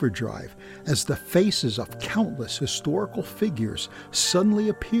into overdrive as the faces of countless historical figures suddenly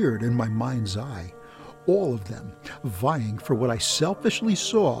appeared in my mind's eye. All of them vying for what I selfishly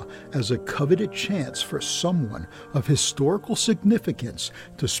saw as a coveted chance for someone of historical significance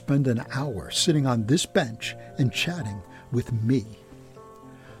to spend an hour sitting on this bench and chatting with me.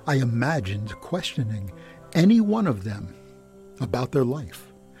 I imagined questioning any one of them about their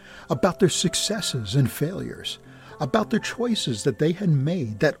life, about their successes and failures, about their choices that they had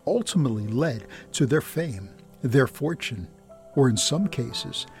made that ultimately led to their fame, their fortune, or in some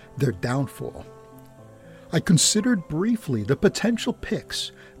cases, their downfall. I considered briefly the potential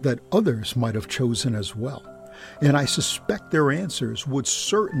picks that others might have chosen as well, and I suspect their answers would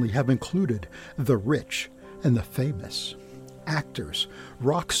certainly have included the rich and the famous, actors,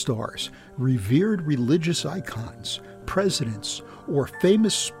 rock stars, revered religious icons, presidents, or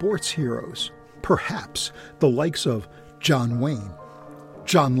famous sports heroes, perhaps the likes of John Wayne,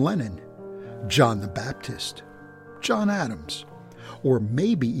 John Lennon, John the Baptist, John Adams, or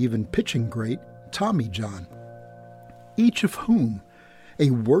maybe even pitching great Tommy John, each of whom a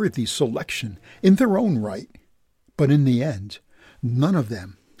worthy selection in their own right, but in the end, none of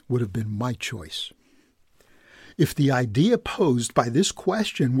them would have been my choice. If the idea posed by this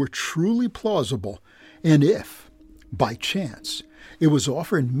question were truly plausible, and if, by chance, it was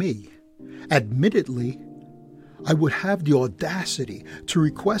offered me, admittedly, I would have the audacity to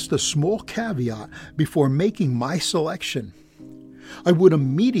request a small caveat before making my selection. I would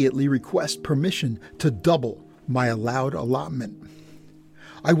immediately request permission to double my allowed allotment.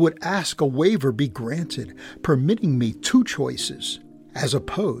 I would ask a waiver be granted, permitting me 2 choices, as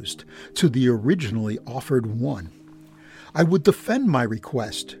opposed to the originally offered 1. I would defend my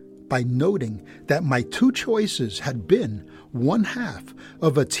request by noting that my 2 choices had been 1/2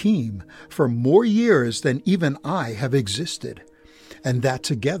 of a team for more years than even I have existed, and that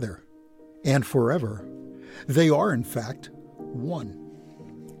together, and forever, they are in fact 1.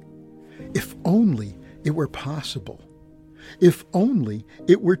 If only it were possible. If only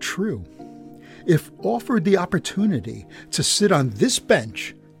it were true. If offered the opportunity to sit on this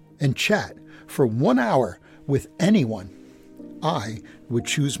bench and chat for 1 hour with anyone, I would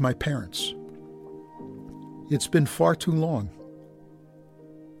choose my parents. It's been far too long.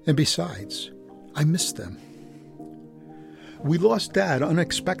 And besides, I miss them. We lost Dad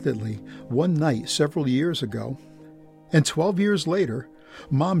unexpectedly one night several years ago. And 12 years later,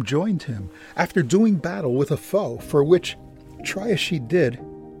 Mom joined him after doing battle with a foe for which, try as she did,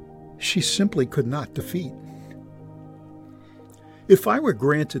 she simply could not defeat. If I were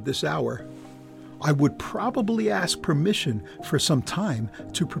granted this hour, I would probably ask permission for some time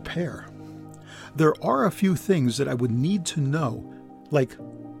to prepare. There are a few things that I would need to know, like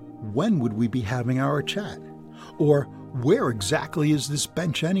when would we be having our chat? Or where exactly is this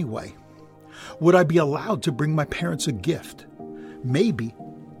bench anyway? Would I be allowed to bring my parents a gift? Maybe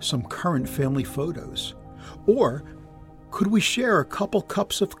some current family photos. Or could we share a couple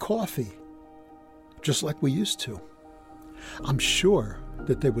cups of coffee, just like we used to? I'm sure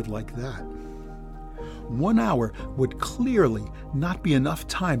that they would like that. 1 hour would clearly not be enough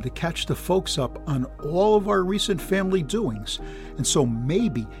time to catch the folks up on all of our recent family doings, and so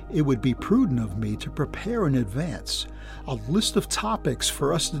maybe it would be prudent of me to prepare in advance a list of topics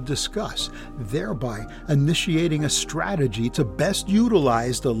for us to discuss, thereby initiating a strategy to best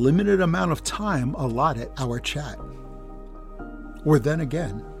utilize the limited amount of time allotted our chat. Or then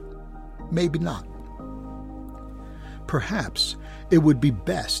again, maybe not. Perhaps it would be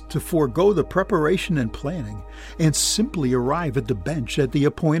best to forego the preparation and planning and simply arrive at the bench at the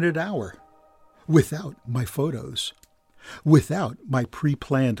appointed hour, without my photos, without my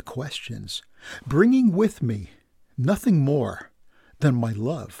pre-planned questions, bringing with me nothing more than my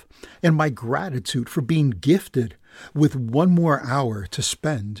love and my gratitude for being gifted with 1 more hour to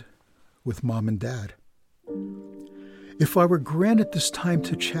spend with Mom and Dad. If I were granted this time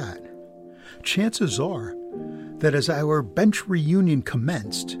to chat, chances are that as our bench reunion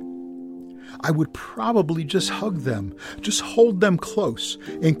commenced, I would probably just hug them, just hold them close,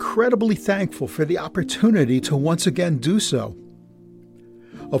 incredibly thankful for the opportunity to once again do so.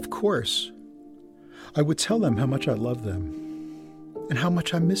 Of course, I would tell them how much I love them and how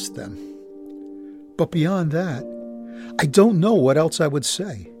much I miss them. But beyond that, I don't know what else I would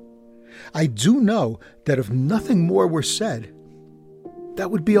say. I do know that if nothing more were said,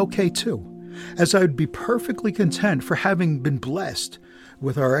 that would be okay too, as I would be perfectly content for having been blessed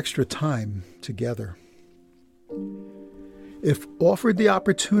with our extra time together. If offered the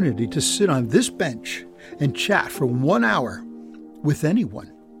opportunity to sit on this bench and chat for 1 hour with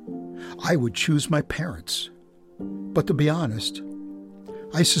anyone, I would choose my parents. But to be honest,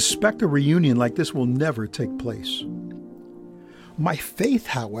 I suspect a reunion like this will never take place. My faith,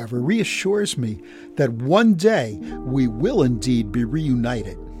 however, reassures me that one day we will indeed be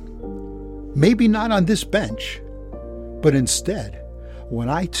reunited. Maybe not on this bench, but instead when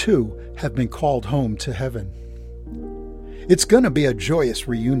I too have been called home to heaven. It's going to be a joyous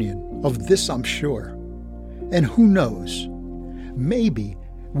reunion, of this I'm sure. And who knows, maybe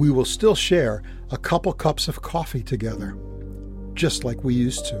we will still share a couple cups of coffee together, just like we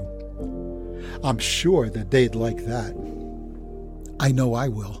used to. I'm sure that they'd like that. I know I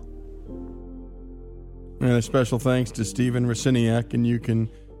will. And a special thanks to Stephen Rusiniak, and you can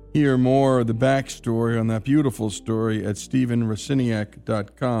hear more of the backstory on that beautiful story at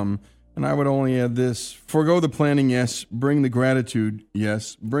stephenrusiniak.com. And I would only add this: forego the planning, yes. Bring the gratitude,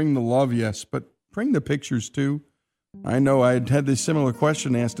 yes. Bring the love, yes. But bring the pictures, too. I know I had this similar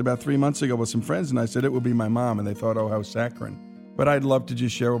question asked about 3 months ago with some friends, and I said it would be my mom, and they thought, oh, how saccharine. But I'd love to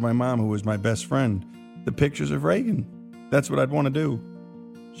just share with my mom, who was my best friend, the pictures of Reagan. That's what I'd want to do.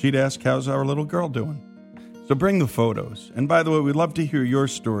 She'd ask, how's our little girl doing? So bring the photos. And by the way, we'd love to hear your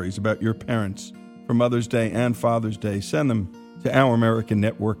stories about your parents for Mother's Day and Father's Day. Send them to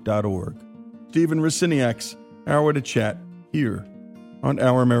ouramericannetwork.org. Stephen Rusiniak's Hour to Chat here on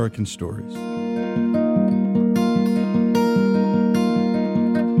Our American Stories.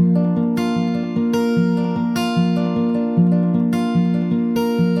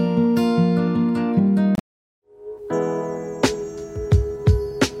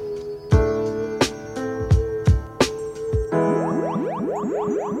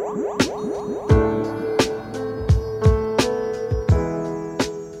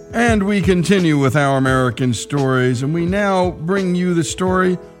 And we continue with Our American Stories, and we now bring you the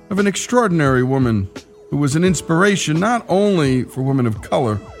story of an extraordinary woman who was an inspiration not only for women of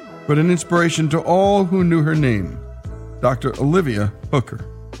color, but an inspiration to all who knew her name, Dr. Olivia Hooker.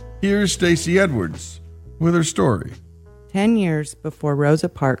 Here's Stacey Edwards with her story. 10 years before Rosa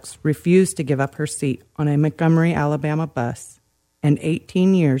Parks refused to give up her seat on a Montgomery, Alabama bus, and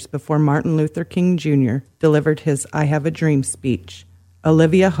 18 years before Martin Luther King Jr. delivered his I Have a Dream speech,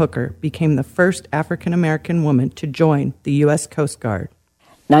 Olivia Hooker became the first African-American woman to join the U.S. Coast Guard.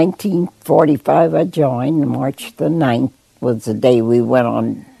 1945 I joined. March the 9th was the day we went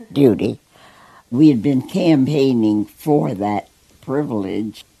on duty. We had been campaigning for that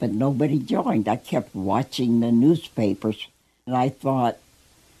privilege, but nobody joined. I kept watching the newspapers, and I thought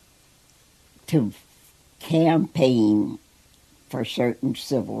to campaign for certain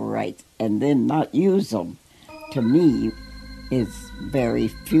civil rights and then not use them, to me, is very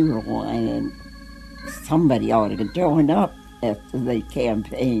futile, and somebody ought to join up after they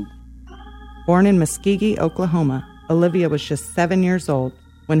campaign. Born in Muskogee, Oklahoma, Olivia was just 7 years old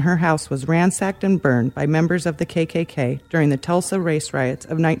when her house was ransacked and burned by members of the KKK during the Tulsa race riots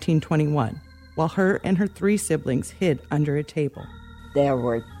of 1921, while her and her 3 siblings hid under a table. There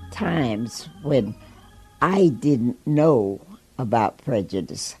were times when I didn't know about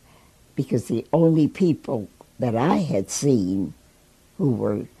prejudice because the only people that I had seen who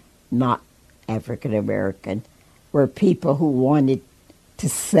were not African American were people who wanted to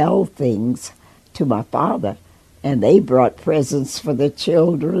sell things to my father. And they brought presents for the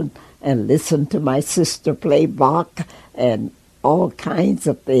children and listened to my sister play Bach and all kinds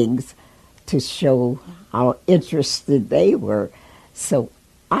of things to show how interested they were. So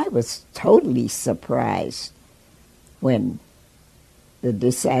I was totally surprised when the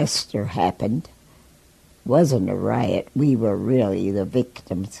disaster happened. It wasn't a riot. We were really the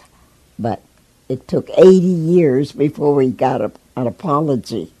victims. But it took 80 years before we got an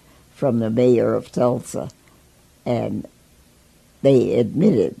apology from the mayor of Tulsa. And they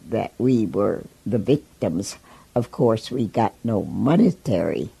admitted that we were the victims. Of course, we got no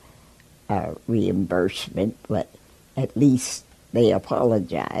monetary reimbursement, but at least they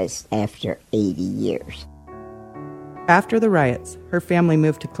apologized after 80 years. After the riots, her family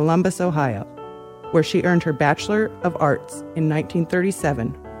moved to Columbus, Ohio, where she earned her Bachelor of Arts in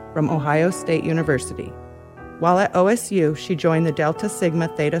 1937 from Ohio State University. While at OSU, she joined the Delta Sigma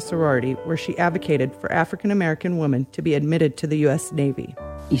Theta sorority, where she advocated for African-American women to be admitted to the U.S. Navy.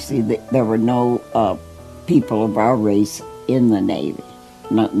 You see, there were no people of our race in the Navy,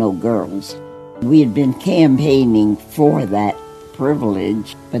 no girls. We had been campaigning for that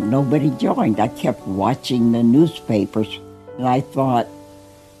privilege, but nobody joined. I kept watching the newspapers, and I thought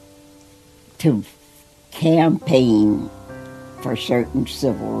to campaign for certain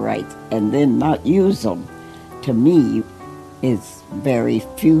civil rights and then not use them, to me, is very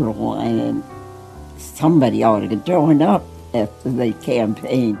futile, and somebody ought to join up after they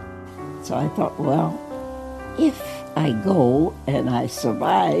campaign. So I thought, well, if I go and I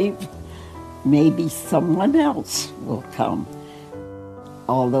survive, maybe someone else will come.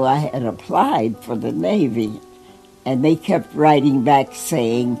 Although I had applied for the Navy, and they kept writing back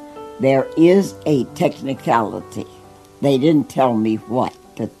saying, there is a technicality. They didn't tell me what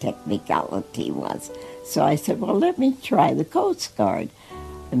the technicality was. So I said, well, let me try the Coast Guard.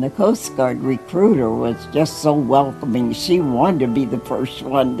 And the Coast Guard recruiter was just so welcoming. She wanted to be the first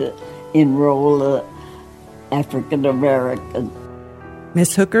one to enroll African American.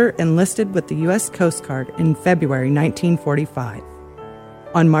 Miss Hooker enlisted with the U.S. Coast Guard in February 1945.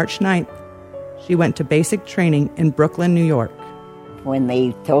 On March 9th, she went to basic training in Brooklyn, New York. When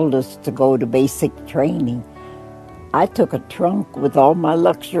they told us to go to basic training, I took a trunk with all my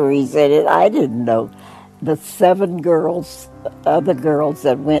luxuries in it. I didn't know. The 7 girls, other girls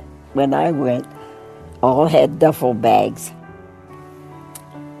that went when I went, all had duffel bags.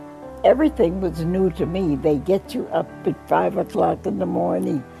 Everything was new to me. They get you up at 5 o'clock in the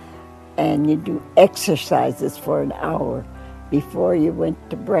morning, and you do exercises for an hour before you went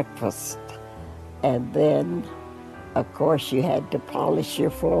to breakfast. And then, of course, you had to polish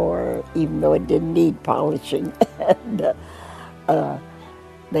your floor, even though it didn't need polishing. And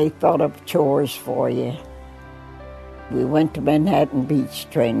they thought of chores for you. We went to Manhattan Beach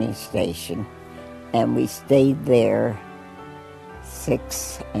training station, and we stayed there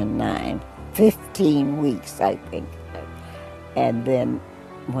 6 and 9, 15 weeks, I think. And then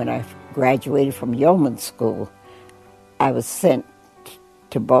when I graduated from yeoman school, I was sent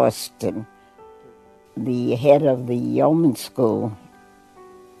to Boston. The head of the yeoman school,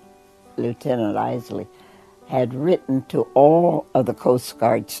 Lieutenant Isley, had written to all of the Coast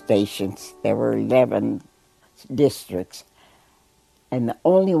Guard stations. There were 11 districts. And the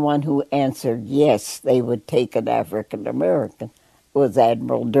only one who answered yes, they would take an African American, was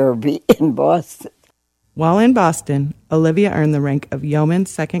Admiral Derby in Boston. While in Boston, Olivia earned the rank of Yeoman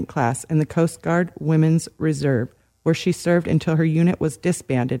Second Class in the Coast Guard Women's Reserve, where she served until her unit was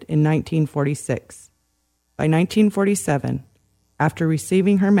disbanded in 1946. By 1947, after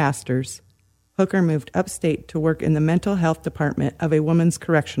receiving her master's, Hooker moved upstate to work in the mental health department of a women's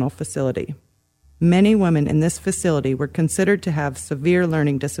correctional facility. Many women in this facility were considered to have severe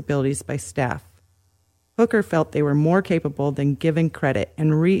learning disabilities by staff. Hooker felt they were more capable than given credit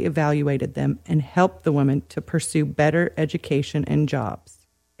and reevaluated them and helped the women to pursue better education and jobs,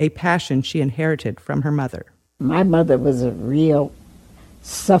 a passion she inherited from her mother. My mother was a real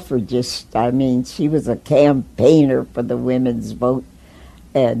suffragist. I mean, she was a campaigner for the women's vote,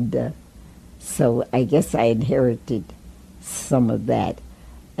 and so I guess I inherited some of that.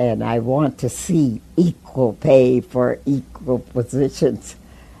 And I want to see equal pay for equal positions.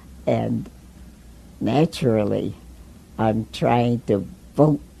 And naturally, I'm trying to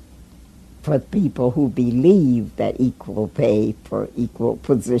vote for people who believe that equal pay for equal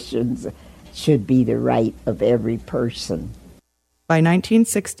positions should be the right of every person. By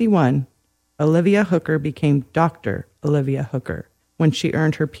 1961, Olivia Hooker became Dr. Olivia Hooker when she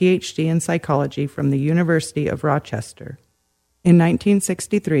earned her Ph.D. in psychology from the University of Rochester. In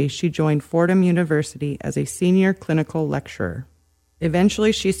 1963, she joined Fordham University as a senior clinical lecturer.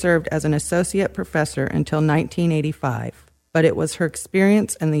 Eventually, she served as an associate professor until 1985, but it was her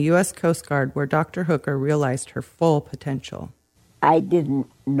experience in the U.S. Coast Guard where Dr. Hooker realized her full potential. I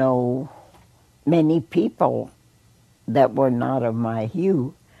didn't know many people that were not of my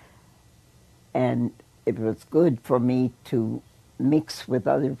hue, and it was good for me to mix with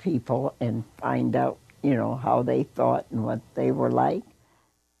other people and find out, how they thought and what they were like.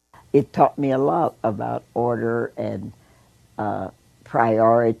 It taught me a lot about order and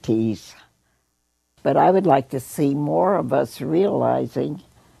priorities. But I would like to see more of us realizing,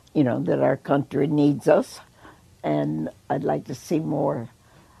 that our country needs us. And I'd like to see more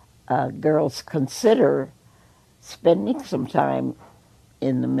girls consider spending some time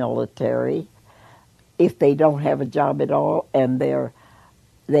in the military if they don't have a job at all and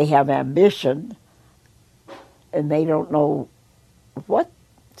they have ambition and they don't know what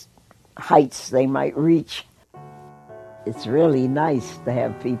heights they might reach. It's really nice to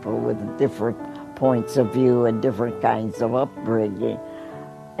have people with different points of view and different kinds of upbringing,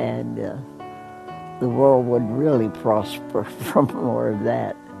 and the world would really prosper from more of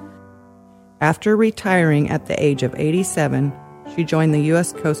that. After retiring at the age of 87, she joined the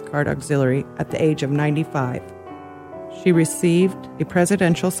U.S. Coast Guard Auxiliary at the age of 95. She received a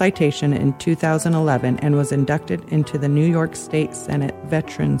presidential citation in 2011 and was inducted into the New York State Senate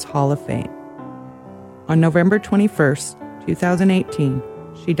Veterans Hall of Fame. On November 21st, 2018,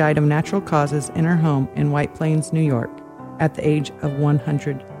 she died of natural causes in her home in White Plains, New York, at the age of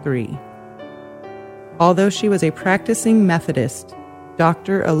 103. Although she was a practicing Methodist,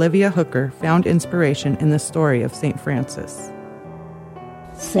 Dr. Olivia Hooker found inspiration in the story of St. Francis.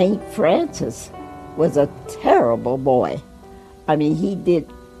 St. Francis was a terrible boy. I mean, he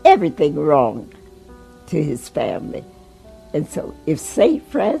did everything wrong to his family. And so if St.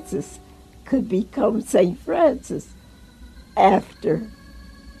 Francis could become St. Francis after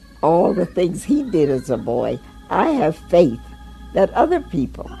all the things he did as a boy, I have faith that other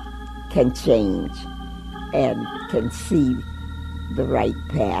people can change and can see the right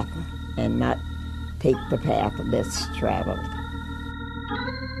path and not take the path less traveled.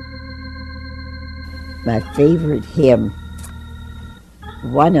 My favorite hymn,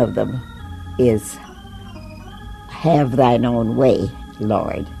 one of them is Have Thine Own Way,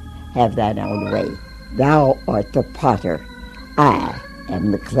 Lord, have Thine Own way. Thou art the potter, I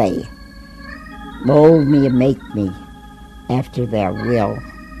am the clay. Mold me and make me after Thy will,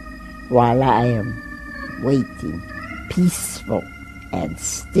 while I am waiting, peaceful and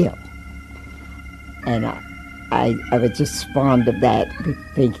still. And I was just fond of that,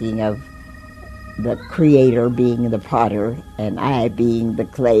 thinking of the Creator being the potter and I being the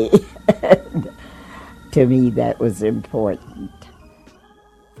clay. To me, that was important.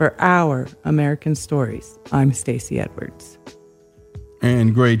 For Our American Stories, I'm Stacey Edwards.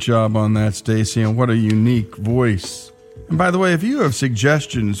 And great job on that, Stacey, and what a unique voice. And by the way, if you have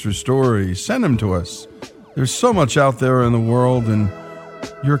suggestions for stories, send them to us. There's so much out there in the world, and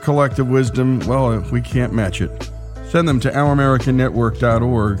your collective wisdom, well, we can't match it. Send them to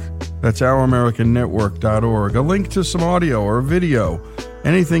ouramericannetwork.org. That's ouramericannetwork.org. A link to some audio or video,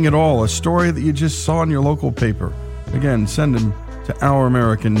 anything at all, a story that you just saw in your local paper. Again, send them to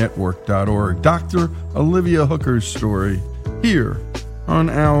ouramericannetwork.org. Dr. Olivia Hooker's story here on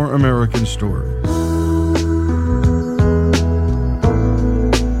Our American Story.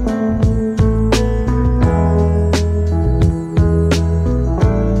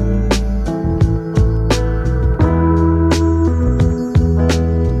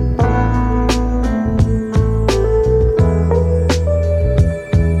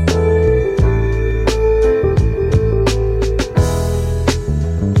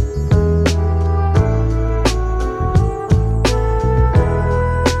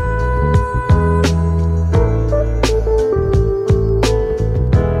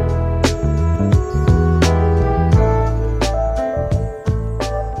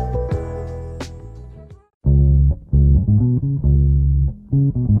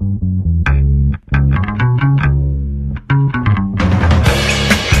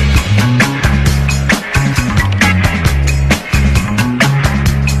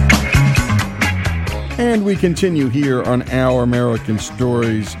 we continue here on Our American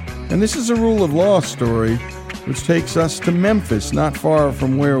Stories, and this is a rule of law story which takes us to Memphis, not far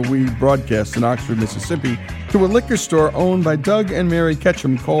from where we broadcast in Oxford, Mississippi, to a liquor store owned by Doug and Mary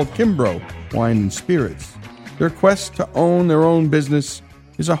Ketchum called Kimbrough Wine and Spirits. Their quest to own their own business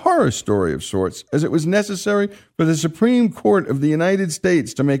is a horror story of sorts, as it was necessary for the Supreme Court of the United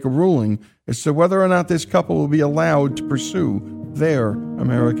States to make a ruling as to whether or not this couple will be allowed to pursue their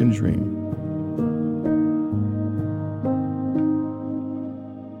American dream.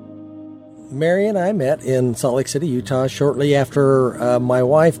 Mary and I met in Salt Lake City, Utah, shortly after my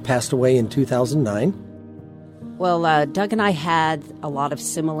wife passed away in 2009. Well, Doug and I had a lot of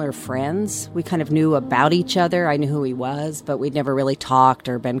similar friends. We kind of knew about each other. I knew who he was, but we'd never really talked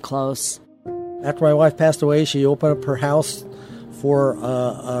or been close. After my wife passed away, she opened up her house for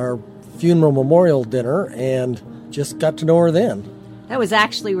our funeral memorial dinner and just got to know her then. That was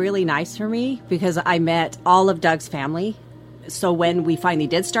actually really nice for me because I met all of Doug's family. So when we finally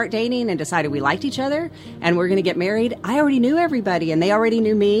did start dating and decided we liked each other and we're going to get married, I already knew everybody and they already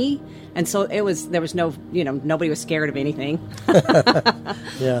knew me. And so there was no, nobody was scared of anything.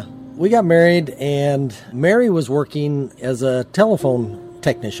 Yeah. We got married and Mary was working as a telephone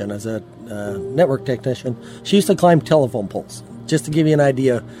technician, as a network technician. She used to climb telephone poles, just to give you an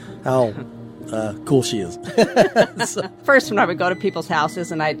idea how cool she is. First, when I would go to people's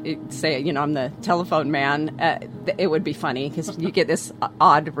houses and I'd say, I'm the telephone man, it would be funny because you get this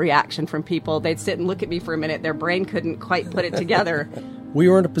odd reaction from people. They'd sit and look at me for a minute. Their brain couldn't quite put it together. We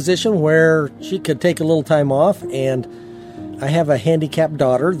were in a position where she could take a little time off, and I have a handicapped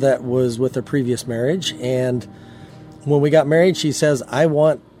daughter that was with a previous marriage, and when we got married, she says, I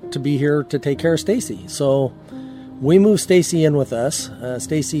want to be here to take care of Stacy. So we moved Stacy in with us.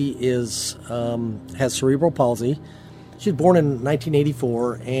 Stacy has cerebral palsy. She was born in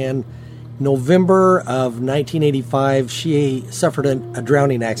 1984, and November of 1985, she suffered a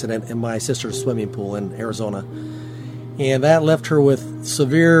drowning accident in my sister's swimming pool in Arizona. And that left her with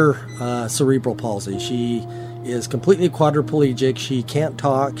severe cerebral palsy. She is completely quadriplegic. She can't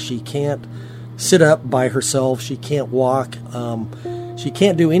talk. She can't sit up by herself. She can't walk. She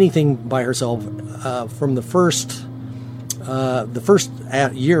can't do anything by herself. From the first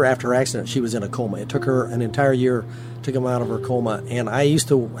year after her accident, she was in a coma. It took her an entire year to come out of her coma. And I used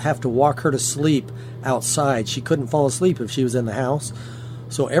to have to walk her to sleep outside. She couldn't fall asleep if she was in the house.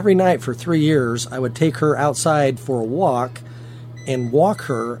 So every night for 3 years, I would take her outside for a walk and walk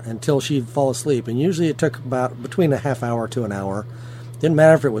her until she'd fall asleep. And usually it took about between a half hour to an hour. Didn't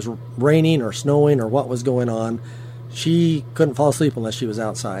matter if it was raining or snowing or what was going on. She couldn't fall asleep unless she was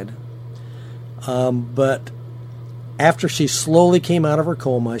outside. But after she slowly came out of her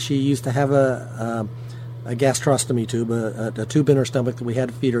coma, she used to have a gastrostomy tube, a tube in her stomach that we had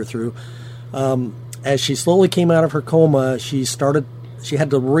to feed her through. As she slowly came out of her coma, she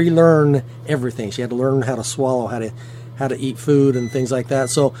had to relearn everything. She had to learn how to swallow, how to eat food and things like that.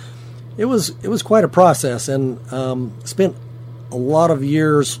 So it was quite a process, and spent a lot of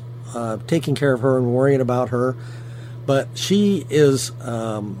years taking care of her and worrying about her. But she is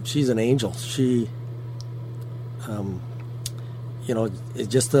she's an angel. She is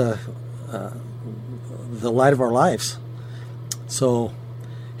just the light of our lives. So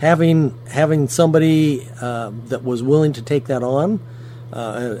having somebody that was willing to take that on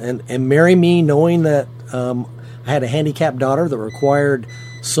and marry me, knowing that I had a handicapped daughter that required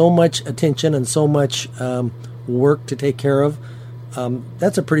so much attention and so much work to take care of,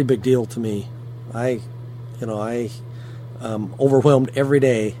 that's a pretty big deal to me. I overwhelmed every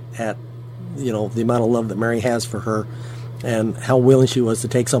day at the amount of love that Mary has for her and how willing she was to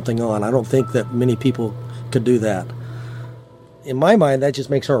take something on. I don't think that many people could do that. In my mind, that just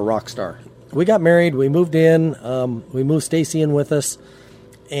makes her a rock star. We got married, we moved in, we moved Stacy in with us,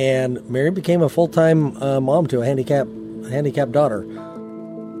 and Mary became a full-time mom to a handicapped daughter.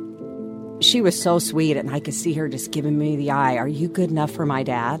 She was so sweet, and I could see her just giving me the eye. Are you good enough for my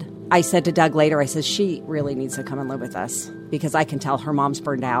dad? I said to Doug later, I said, she really needs to come and live with us because I can tell her mom's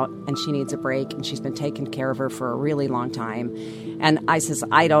burned out and she needs a break, and she's been taking care of her for a really long time. And I says,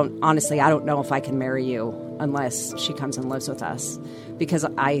 I don't know if I can marry you unless she comes and lives with us, because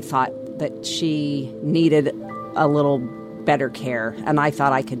I thought that she needed a little better care, and I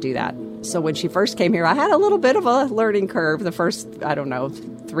thought I could do that. So when she first came here, I had a little bit of a learning curve the first,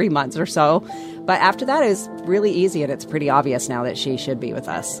 3 months or so. But after that, it was really easy, and it's pretty obvious now that she should be with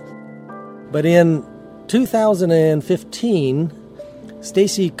us. But in 2015,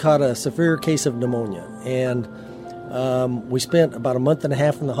 Stacy caught a severe case of pneumonia, and we spent about a month and a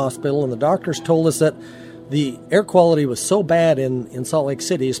half in the hospital, and the doctors told us that The air quality was so bad in Salt Lake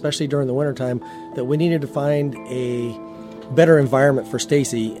City, especially during the wintertime, that we needed to find a better environment for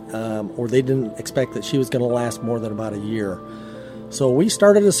Stacy, or they didn't expect that she was going to last more than about a year. So we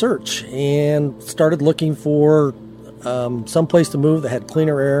started a search and started looking for some place to move that had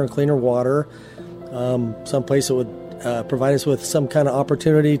cleaner air and cleaner water, some place that would provide us with some kind of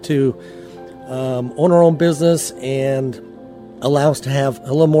opportunity to own our own business and allow us to have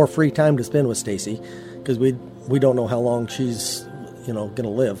a little more free time to spend with Stacy, because we don't know how long she's going to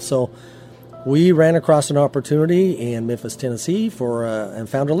live. So we ran across an opportunity in Memphis, Tennessee and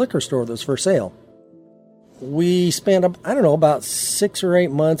found a liquor store that was for sale. We spent, about 6 or 8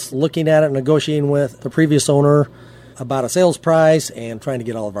 months looking at it, negotiating with the previous owner about a sales price and trying to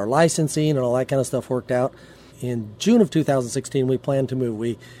get all of our licensing and all that kind of stuff worked out. In June of 2016, we planned to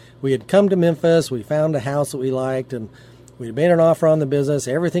move. We had come to Memphis, we found a house that we liked, and we had made an offer on the business.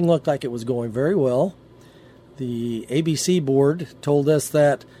 Everything looked like it was going very well. The ABC board told us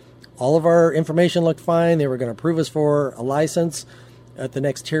that all of our information looked fine. They were going to approve us for a license at the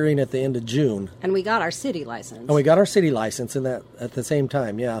next hearing at the end of June. And we got our city license. And we got our city license in that at the same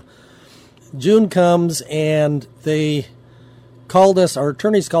time, yeah. June comes and they called us, our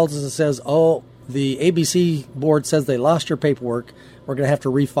attorneys called us and says, the ABC board says they lost your paperwork. We're going to have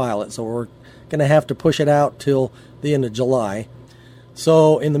to refile it. So we're going to have to push it out till the end of July.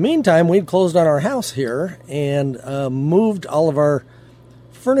 So in the meantime, we'd closed on our house here and moved all of our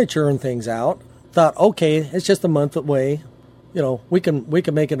furniture and things out. Thought, okay, it's just a month away. We can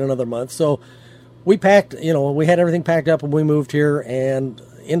make it another month. So we packed, we had everything packed up and we moved here. And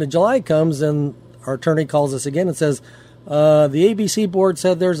end of July comes and our attorney calls us again and says, the ABC board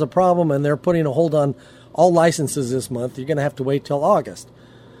said there's a problem and they're putting a hold on all licenses this month. You're going to have to wait till August.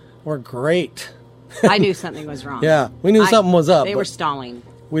 We're great. I knew something was wrong. Yeah, we knew something was up. They were stalling.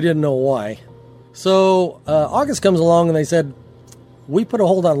 We didn't know why. So August comes along and they said, we put a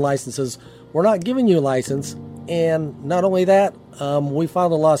hold on licenses. We're not giving you a license. And not only that, we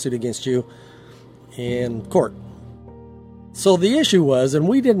filed a lawsuit against you in court. So the issue was, and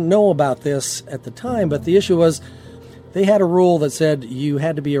we didn't know about this at the time, but the issue was they had a rule that said you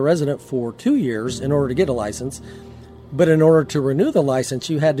had to be a resident for 2 years in order to get a license. But in order to renew the license,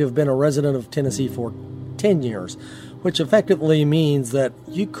 you had to have been a resident of Tennessee for 10 years, which effectively means that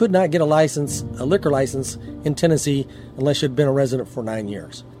you could not get a liquor license in Tennessee unless you'd been a resident for 9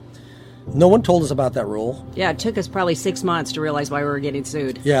 years. No one told us about that rule. Yeah, it took us probably 6 months to realize why we were getting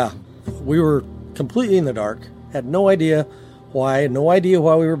sued. Yeah, we were completely in the dark, had no idea why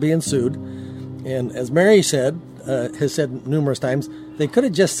we were being sued. And as Mary has said numerous times, they could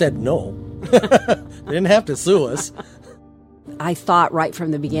have just said no. They didn't have to sue us. I thought right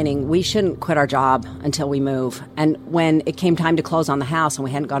from the beginning, we shouldn't quit our job until we move. And when it came time to close on the house and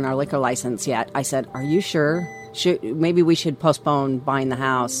we hadn't gotten our liquor license yet, I said, are you sure? Maybe we should postpone buying the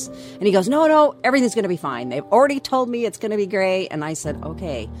house. And he goes, no, everything's going to be fine. They've already told me it's going to be great. And I said,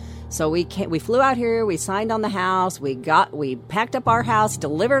 okay. So we flew out here, we signed on the house, we packed up our house,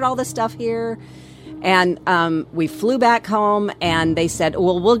 delivered all the stuff here. And we flew back home and they said,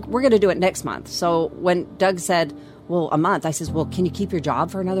 well, we're going to do it next month. So when Doug said, well, a month, I says, well, can you keep your job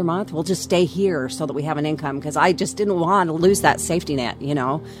for another month? We'll just stay here so that we have an income, because I just didn't want to lose that safety net,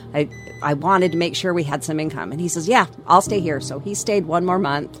 I wanted to make sure we had some income. And he says, yeah, I'll stay here. So he stayed one more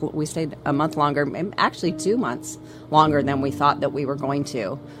month. We stayed a month longer, actually 2 months longer than we thought that we were going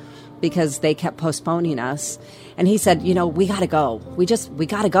to, because they kept postponing us. And he said, we got to go. We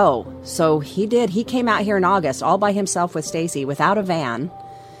got to go. So he did. He came out here in August all by himself with Stacy without a van.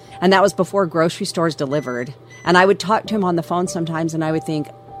 And that was before grocery stores delivered. And I would talk to him on the phone sometimes and I would think,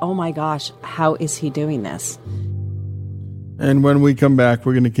 oh my gosh, how is he doing this? And when we come back,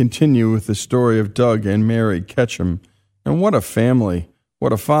 we're going to continue with the story of Doug and Mary Ketchum. And what a family,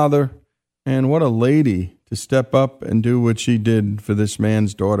 what a father, and what a lady to step up and do what she did for this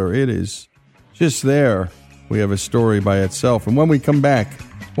man's daughter. It is just there. We have a story by itself. And when we come back,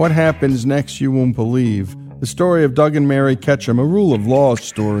 what happens next you won't believe. The story of Doug and Mary Ketchum, a rule of law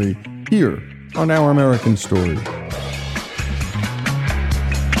story, here on Our American Story.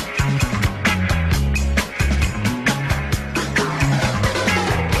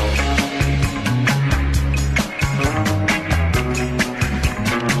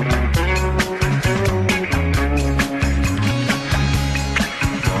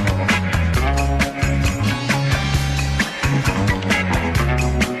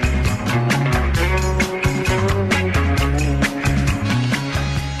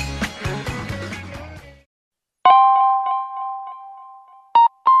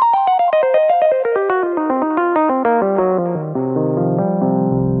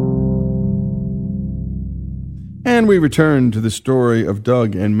 And we return to the story of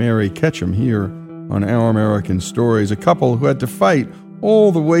Doug and Mary Ketchum here on Our American Stories, a couple who had to fight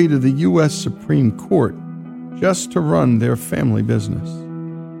all the way to the U.S. Supreme Court just to run their family business.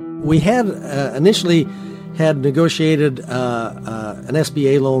 We had initially had negotiated an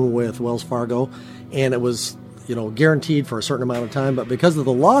SBA loan with Wells Fargo, and it was guaranteed for a certain amount of time. But because of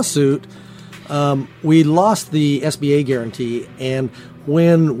the lawsuit, we lost the SBA guarantee, and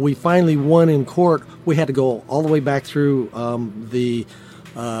when we finally won in court, we had to go all the way back through the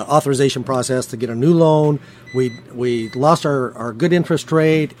authorization process to get a new loan. We lost our good interest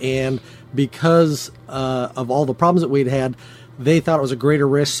rate, and because of all the problems that we'd had, they thought it was a greater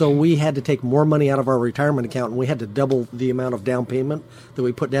risk, so we had to take more money out of our retirement account, and we had to double the amount of down payment that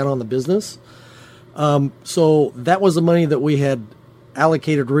we put down on the business. So that was the money that we had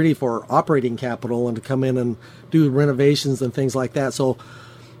allocated really for operating capital and to come in and do renovations and things like that. So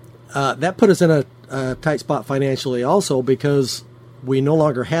that put us in a tight spot financially also, because we no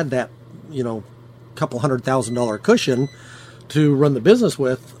longer had that, couple $100,000 cushion to run the business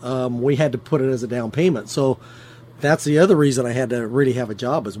with. We had to put it as a down payment. So that's the other reason I had to really have a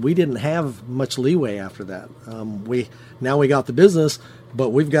job, is we didn't have much leeway after that. We got the business,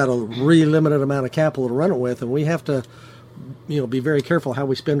 but we've got a really limited amount of capital to run it with, and we have to, be very careful how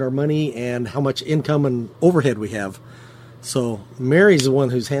we spend our money and how much income and overhead we have. So Mary's the one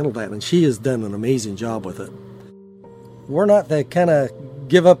who's handled that, and she has done an amazing job with it. We're not the kind of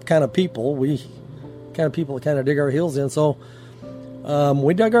give up kind of people. We kind of people that kind of dig our heels in. So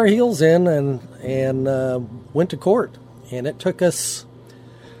we dug our heels in and went to court, and it took us,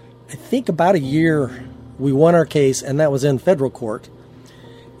 I think, about a year. We won our case, and that was in federal court.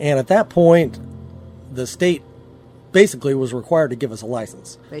 And at that point, the state basically was required to give us a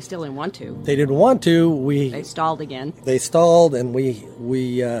license. They still didn't want to. They didn't want to. They stalled again. They stalled, and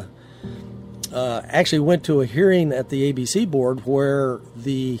we actually went to a hearing at the ABC board where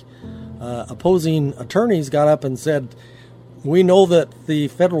the opposing attorneys got up and said, we know that the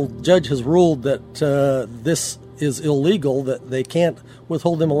federal judge has ruled that this is illegal, that they can't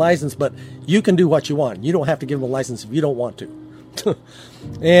withhold them a license, but you can do what you want. You don't have to give them a license if you don't want to.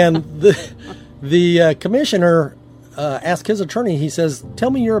 And the commissioner asked his attorney, he says, tell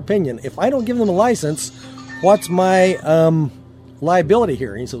me your opinion. If I don't give them a license, what's my liability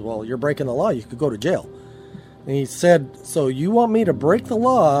here? And he says, well, you're breaking the law. You could go to jail. And he said, so you want me to break the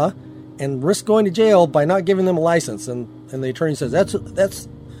law and risk going to jail by not giving them a license? And the attorney says, that's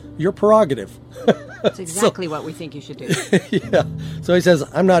your prerogative. That's exactly what we think you should do. Yeah. So he says,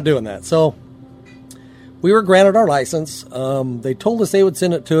 I'm not doing that. So we were granted our license. They told us they would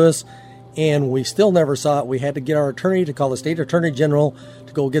send it to us, and we still never saw it. We had to get our attorney to call the state attorney general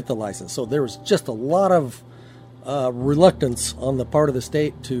to go get the license. So there was just a lot of reluctance on the part of the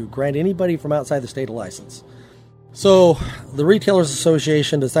state to grant anybody from outside the state a license. So the Retailers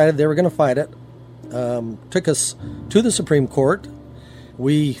Association decided they were going to fight it. Took us to the Supreme Court.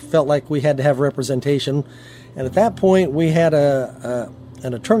 We felt like we had to have representation. And at that point, we had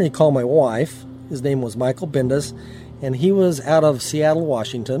an attorney call my wife. His name was Michael Bendis, and he was out of Seattle,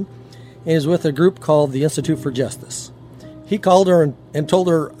 Washington, and he was with a group called the Institute for Justice. He called her and told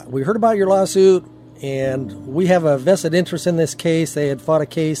her, we heard about your lawsuit, and we have a vested interest in this case. They had fought a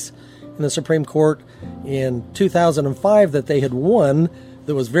case in the Supreme Court in 2005 that they had won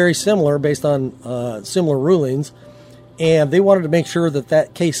that was very similar based on similar rulings, and they wanted to make sure that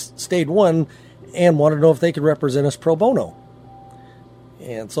that case stayed won and wanted to know if they could represent us pro bono.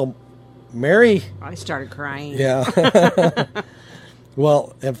 And so Mary... I started crying. Yeah.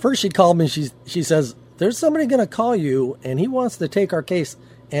 Well, at first she called me, she says, there's somebody going to call you, and he wants to take our case,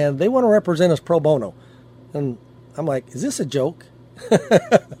 and they want to represent us pro bono. And I'm like, is this a joke?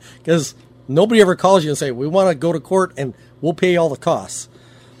 Because nobody ever calls you and say, we want to go to court and we'll pay all the costs.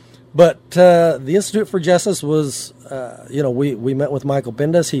 But the Institute for Justice was, we met with Michael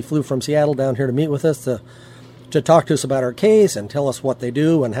Bendis. He flew from Seattle down here to meet with us to talk to us about our case and tell us what they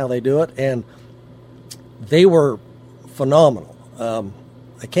do and how they do it. And they were phenomenal.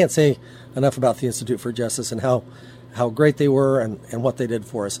 I can't say enough about the Institute for Justice and how great they were and what they did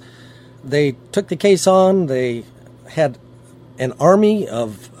for us. They took the case on. They had an army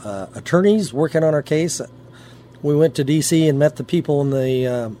of attorneys working on our case. We went to D.C. and met the people in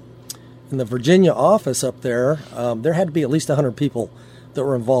the Virginia office up there. There had to be at least 100 people that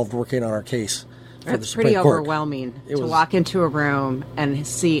were involved working on our case. It's pretty overwhelming to walk into a room and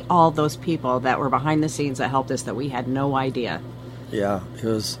see all those people that were behind the scenes that helped us that we had no idea. Yeah,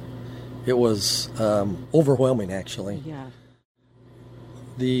 it was overwhelming, actually. Yeah.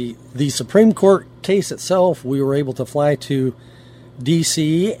 The Supreme Court case itself, we were able to fly to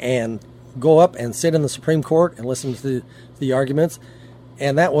D.C. and go up and sit in the Supreme Court and listen to the arguments.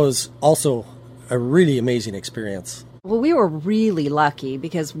 And that was also a really amazing experience. Well, we were really lucky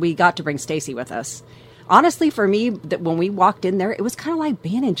because we got to bring Stacy with us. Honestly, for me, when we walked in there, it was kind of like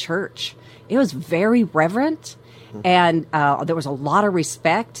being in church. It was very reverent, and there was a lot of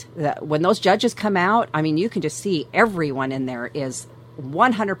respect. When those judges come out, I mean, you can just see everyone in there is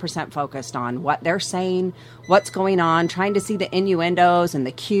 100% focused on what they're saying, what's going on, trying to see the innuendos and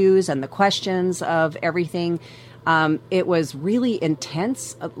the cues and the questions of everything. It was really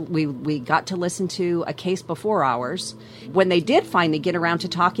intense. We got to listen to a case before ours. When they did finally get around to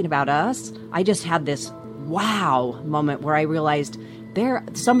talking about us, I just had this wow moment where I realized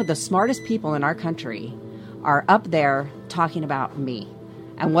some of the smartest people in our country are up there talking about me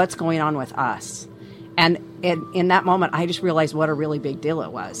and what's going on with us. And in that moment, I just realized what a really big deal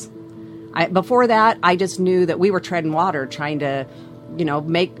it was. Before that, I just knew that we were treading water, trying to,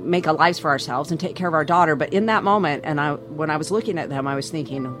 make a lives for ourselves and take care of our daughter. But in that moment, when I was looking at them, I was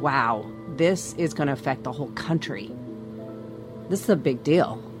thinking, wow, this is going to affect the whole country. This is a big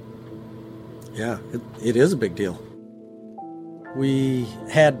deal. Yeah, it is a big deal. We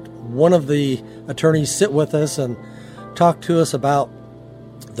had one of the attorneys sit with us and talk to us about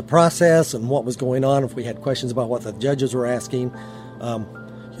the process and what was going on. If we had questions about what the judges were asking,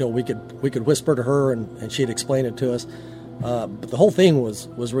 we could whisper to her and she'd explain it to us. But the whole thing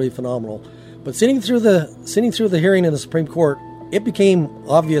was really phenomenal. But sitting through the hearing in the Supreme Court, it became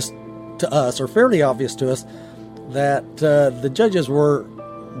obvious to us, or fairly obvious to us, that the judges were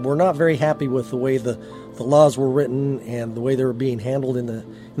not very happy with the way the laws were written and the way they were being handled in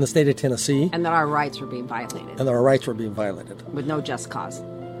the state of Tennessee. And that our rights were being violated. With no just cause.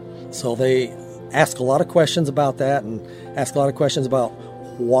 So they asked a lot of questions about that and asked a lot of questions about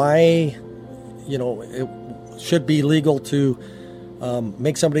why, it should be legal to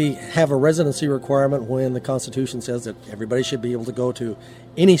make somebody have a residency requirement when the Constitution says that everybody should be able to go to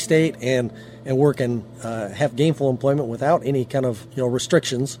any state and work and have gainful employment without any kind of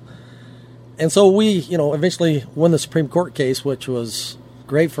restrictions. And so we eventually won the Supreme Court case, which was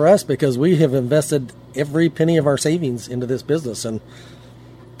great for us because we have invested every penny of our savings into this business and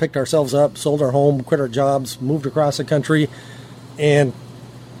picked ourselves up, sold our home, quit our jobs, moved across the country, and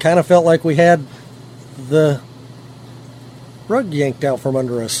kind of felt like we had the rug yanked out from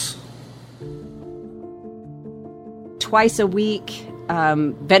under us. Twice a week,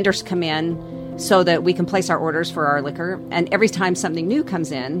 vendors come in so that we can place our orders for our liquor. And every time something new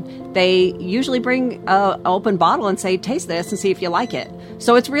comes in, they usually bring an open bottle and say, taste this and see if you like it.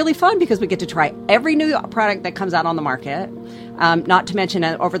 So it's really fun because we get to try every new product that comes out on the market. Not to mention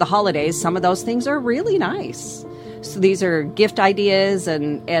over the holidays, some of those things are really nice. So these are gift ideas,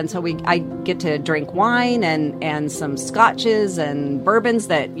 and so I get to drink wine and some scotches and bourbons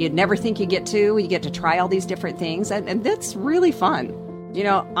that you'd never think you get to. You get to try all these different things, and that's really fun.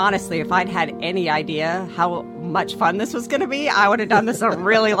 Honestly, if I'd had any idea how much fun this was going to be, I would have done this a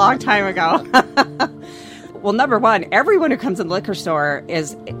really long time ago. Well, number one, everyone who comes in the liquor store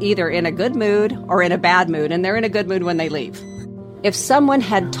is either in a good mood or in a bad mood, and they're in a good mood when they leave. If someone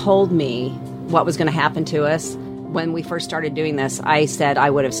had told me what was going to happen to us when we first started doing this, I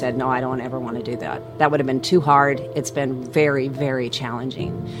would have said, no, I don't ever want to do that. That would have been too hard. It's been very, very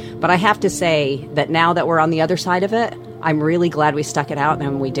challenging. But I have to say that now that we're on the other side of it, I'm really glad we stuck it out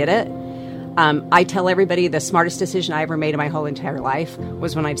and we did it. I tell everybody the smartest decision I ever made in my whole entire life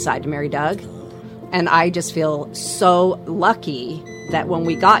was when I decided to marry Doug. And I just feel so lucky that when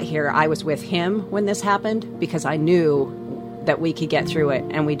we got here, I was with him when this happened because I knew that we could get through it,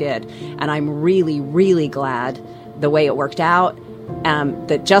 and we did. And I'm really, really glad the way it worked out,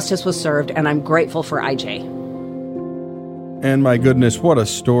 that justice was served, and I'm grateful for IJ. And my goodness, what a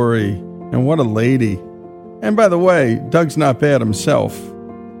story, and what a lady. And by the way, Doug's not bad himself.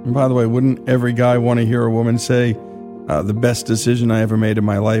 And by the way, wouldn't every guy want to hear a woman say, the best decision I ever made in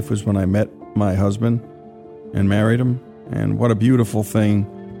my life was when I met my husband and married him? And what a beautiful thing.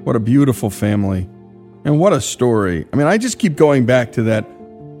 What a beautiful family. And what a story. I mean, I just keep going back to that.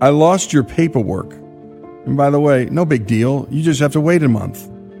 I lost your paperwork. And by the way, no big deal. You just have to wait a month.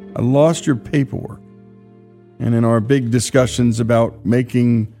 I lost your paperwork. And in our big discussions about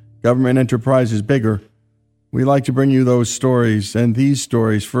making government enterprises bigger, we like to bring you those stories and these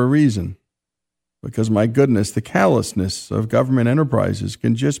stories for a reason. Because my goodness, the callousness of government enterprises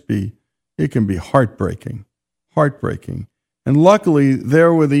can be heartbreaking. Heartbreaking. And luckily,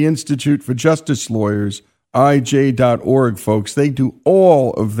 there were the Institute for Justice Lawyers, IJ.org folks. They do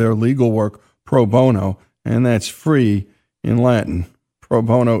all of their legal work pro bono, and that's free in Latin. Pro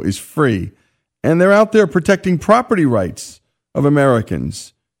bono is free. And they're out there protecting property rights of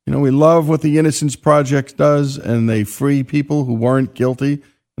Americans. You know, we love what the Innocence Project does, and they free people who weren't guilty.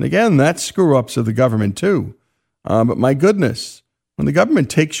 And again, that's screw-ups of the government, too. But my goodness, when the government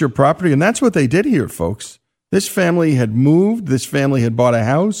takes your property, and that's what they did here, folks. This family had moved. This family had bought a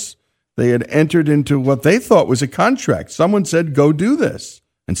house. They had entered into what they thought was a contract. Someone said, go do this.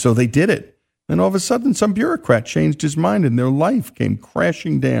 And so they did it. Then all of a sudden, some bureaucrat changed his mind and their life came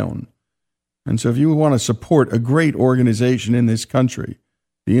crashing down. And so if you want to support a great organization in this country,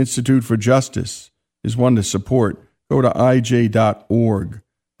 the Institute for Justice is one to support. Go to ij.org.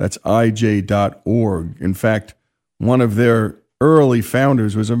 That's ij.org. In fact, one of their early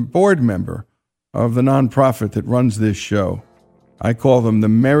founders was a board member of the nonprofit that runs this show. I call them the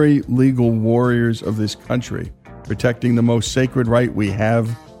merry legal warriors of this country, protecting the most sacred right we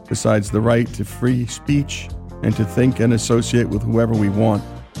have, besides the right to free speech and to think and associate with whoever we want,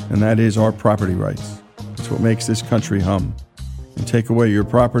 and that is our property rights. It's what makes this country hum. And take away your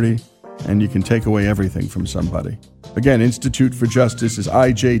property, and you can take away everything from somebody. Again, Institute for Justice is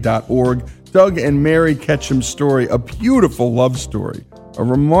ij.org. Doug and Mary Ketchum's story, a beautiful love story, a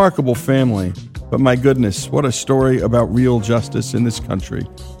remarkable family. But my goodness, what a story about real justice in this country,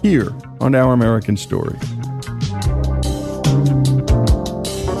 here on Our American Story.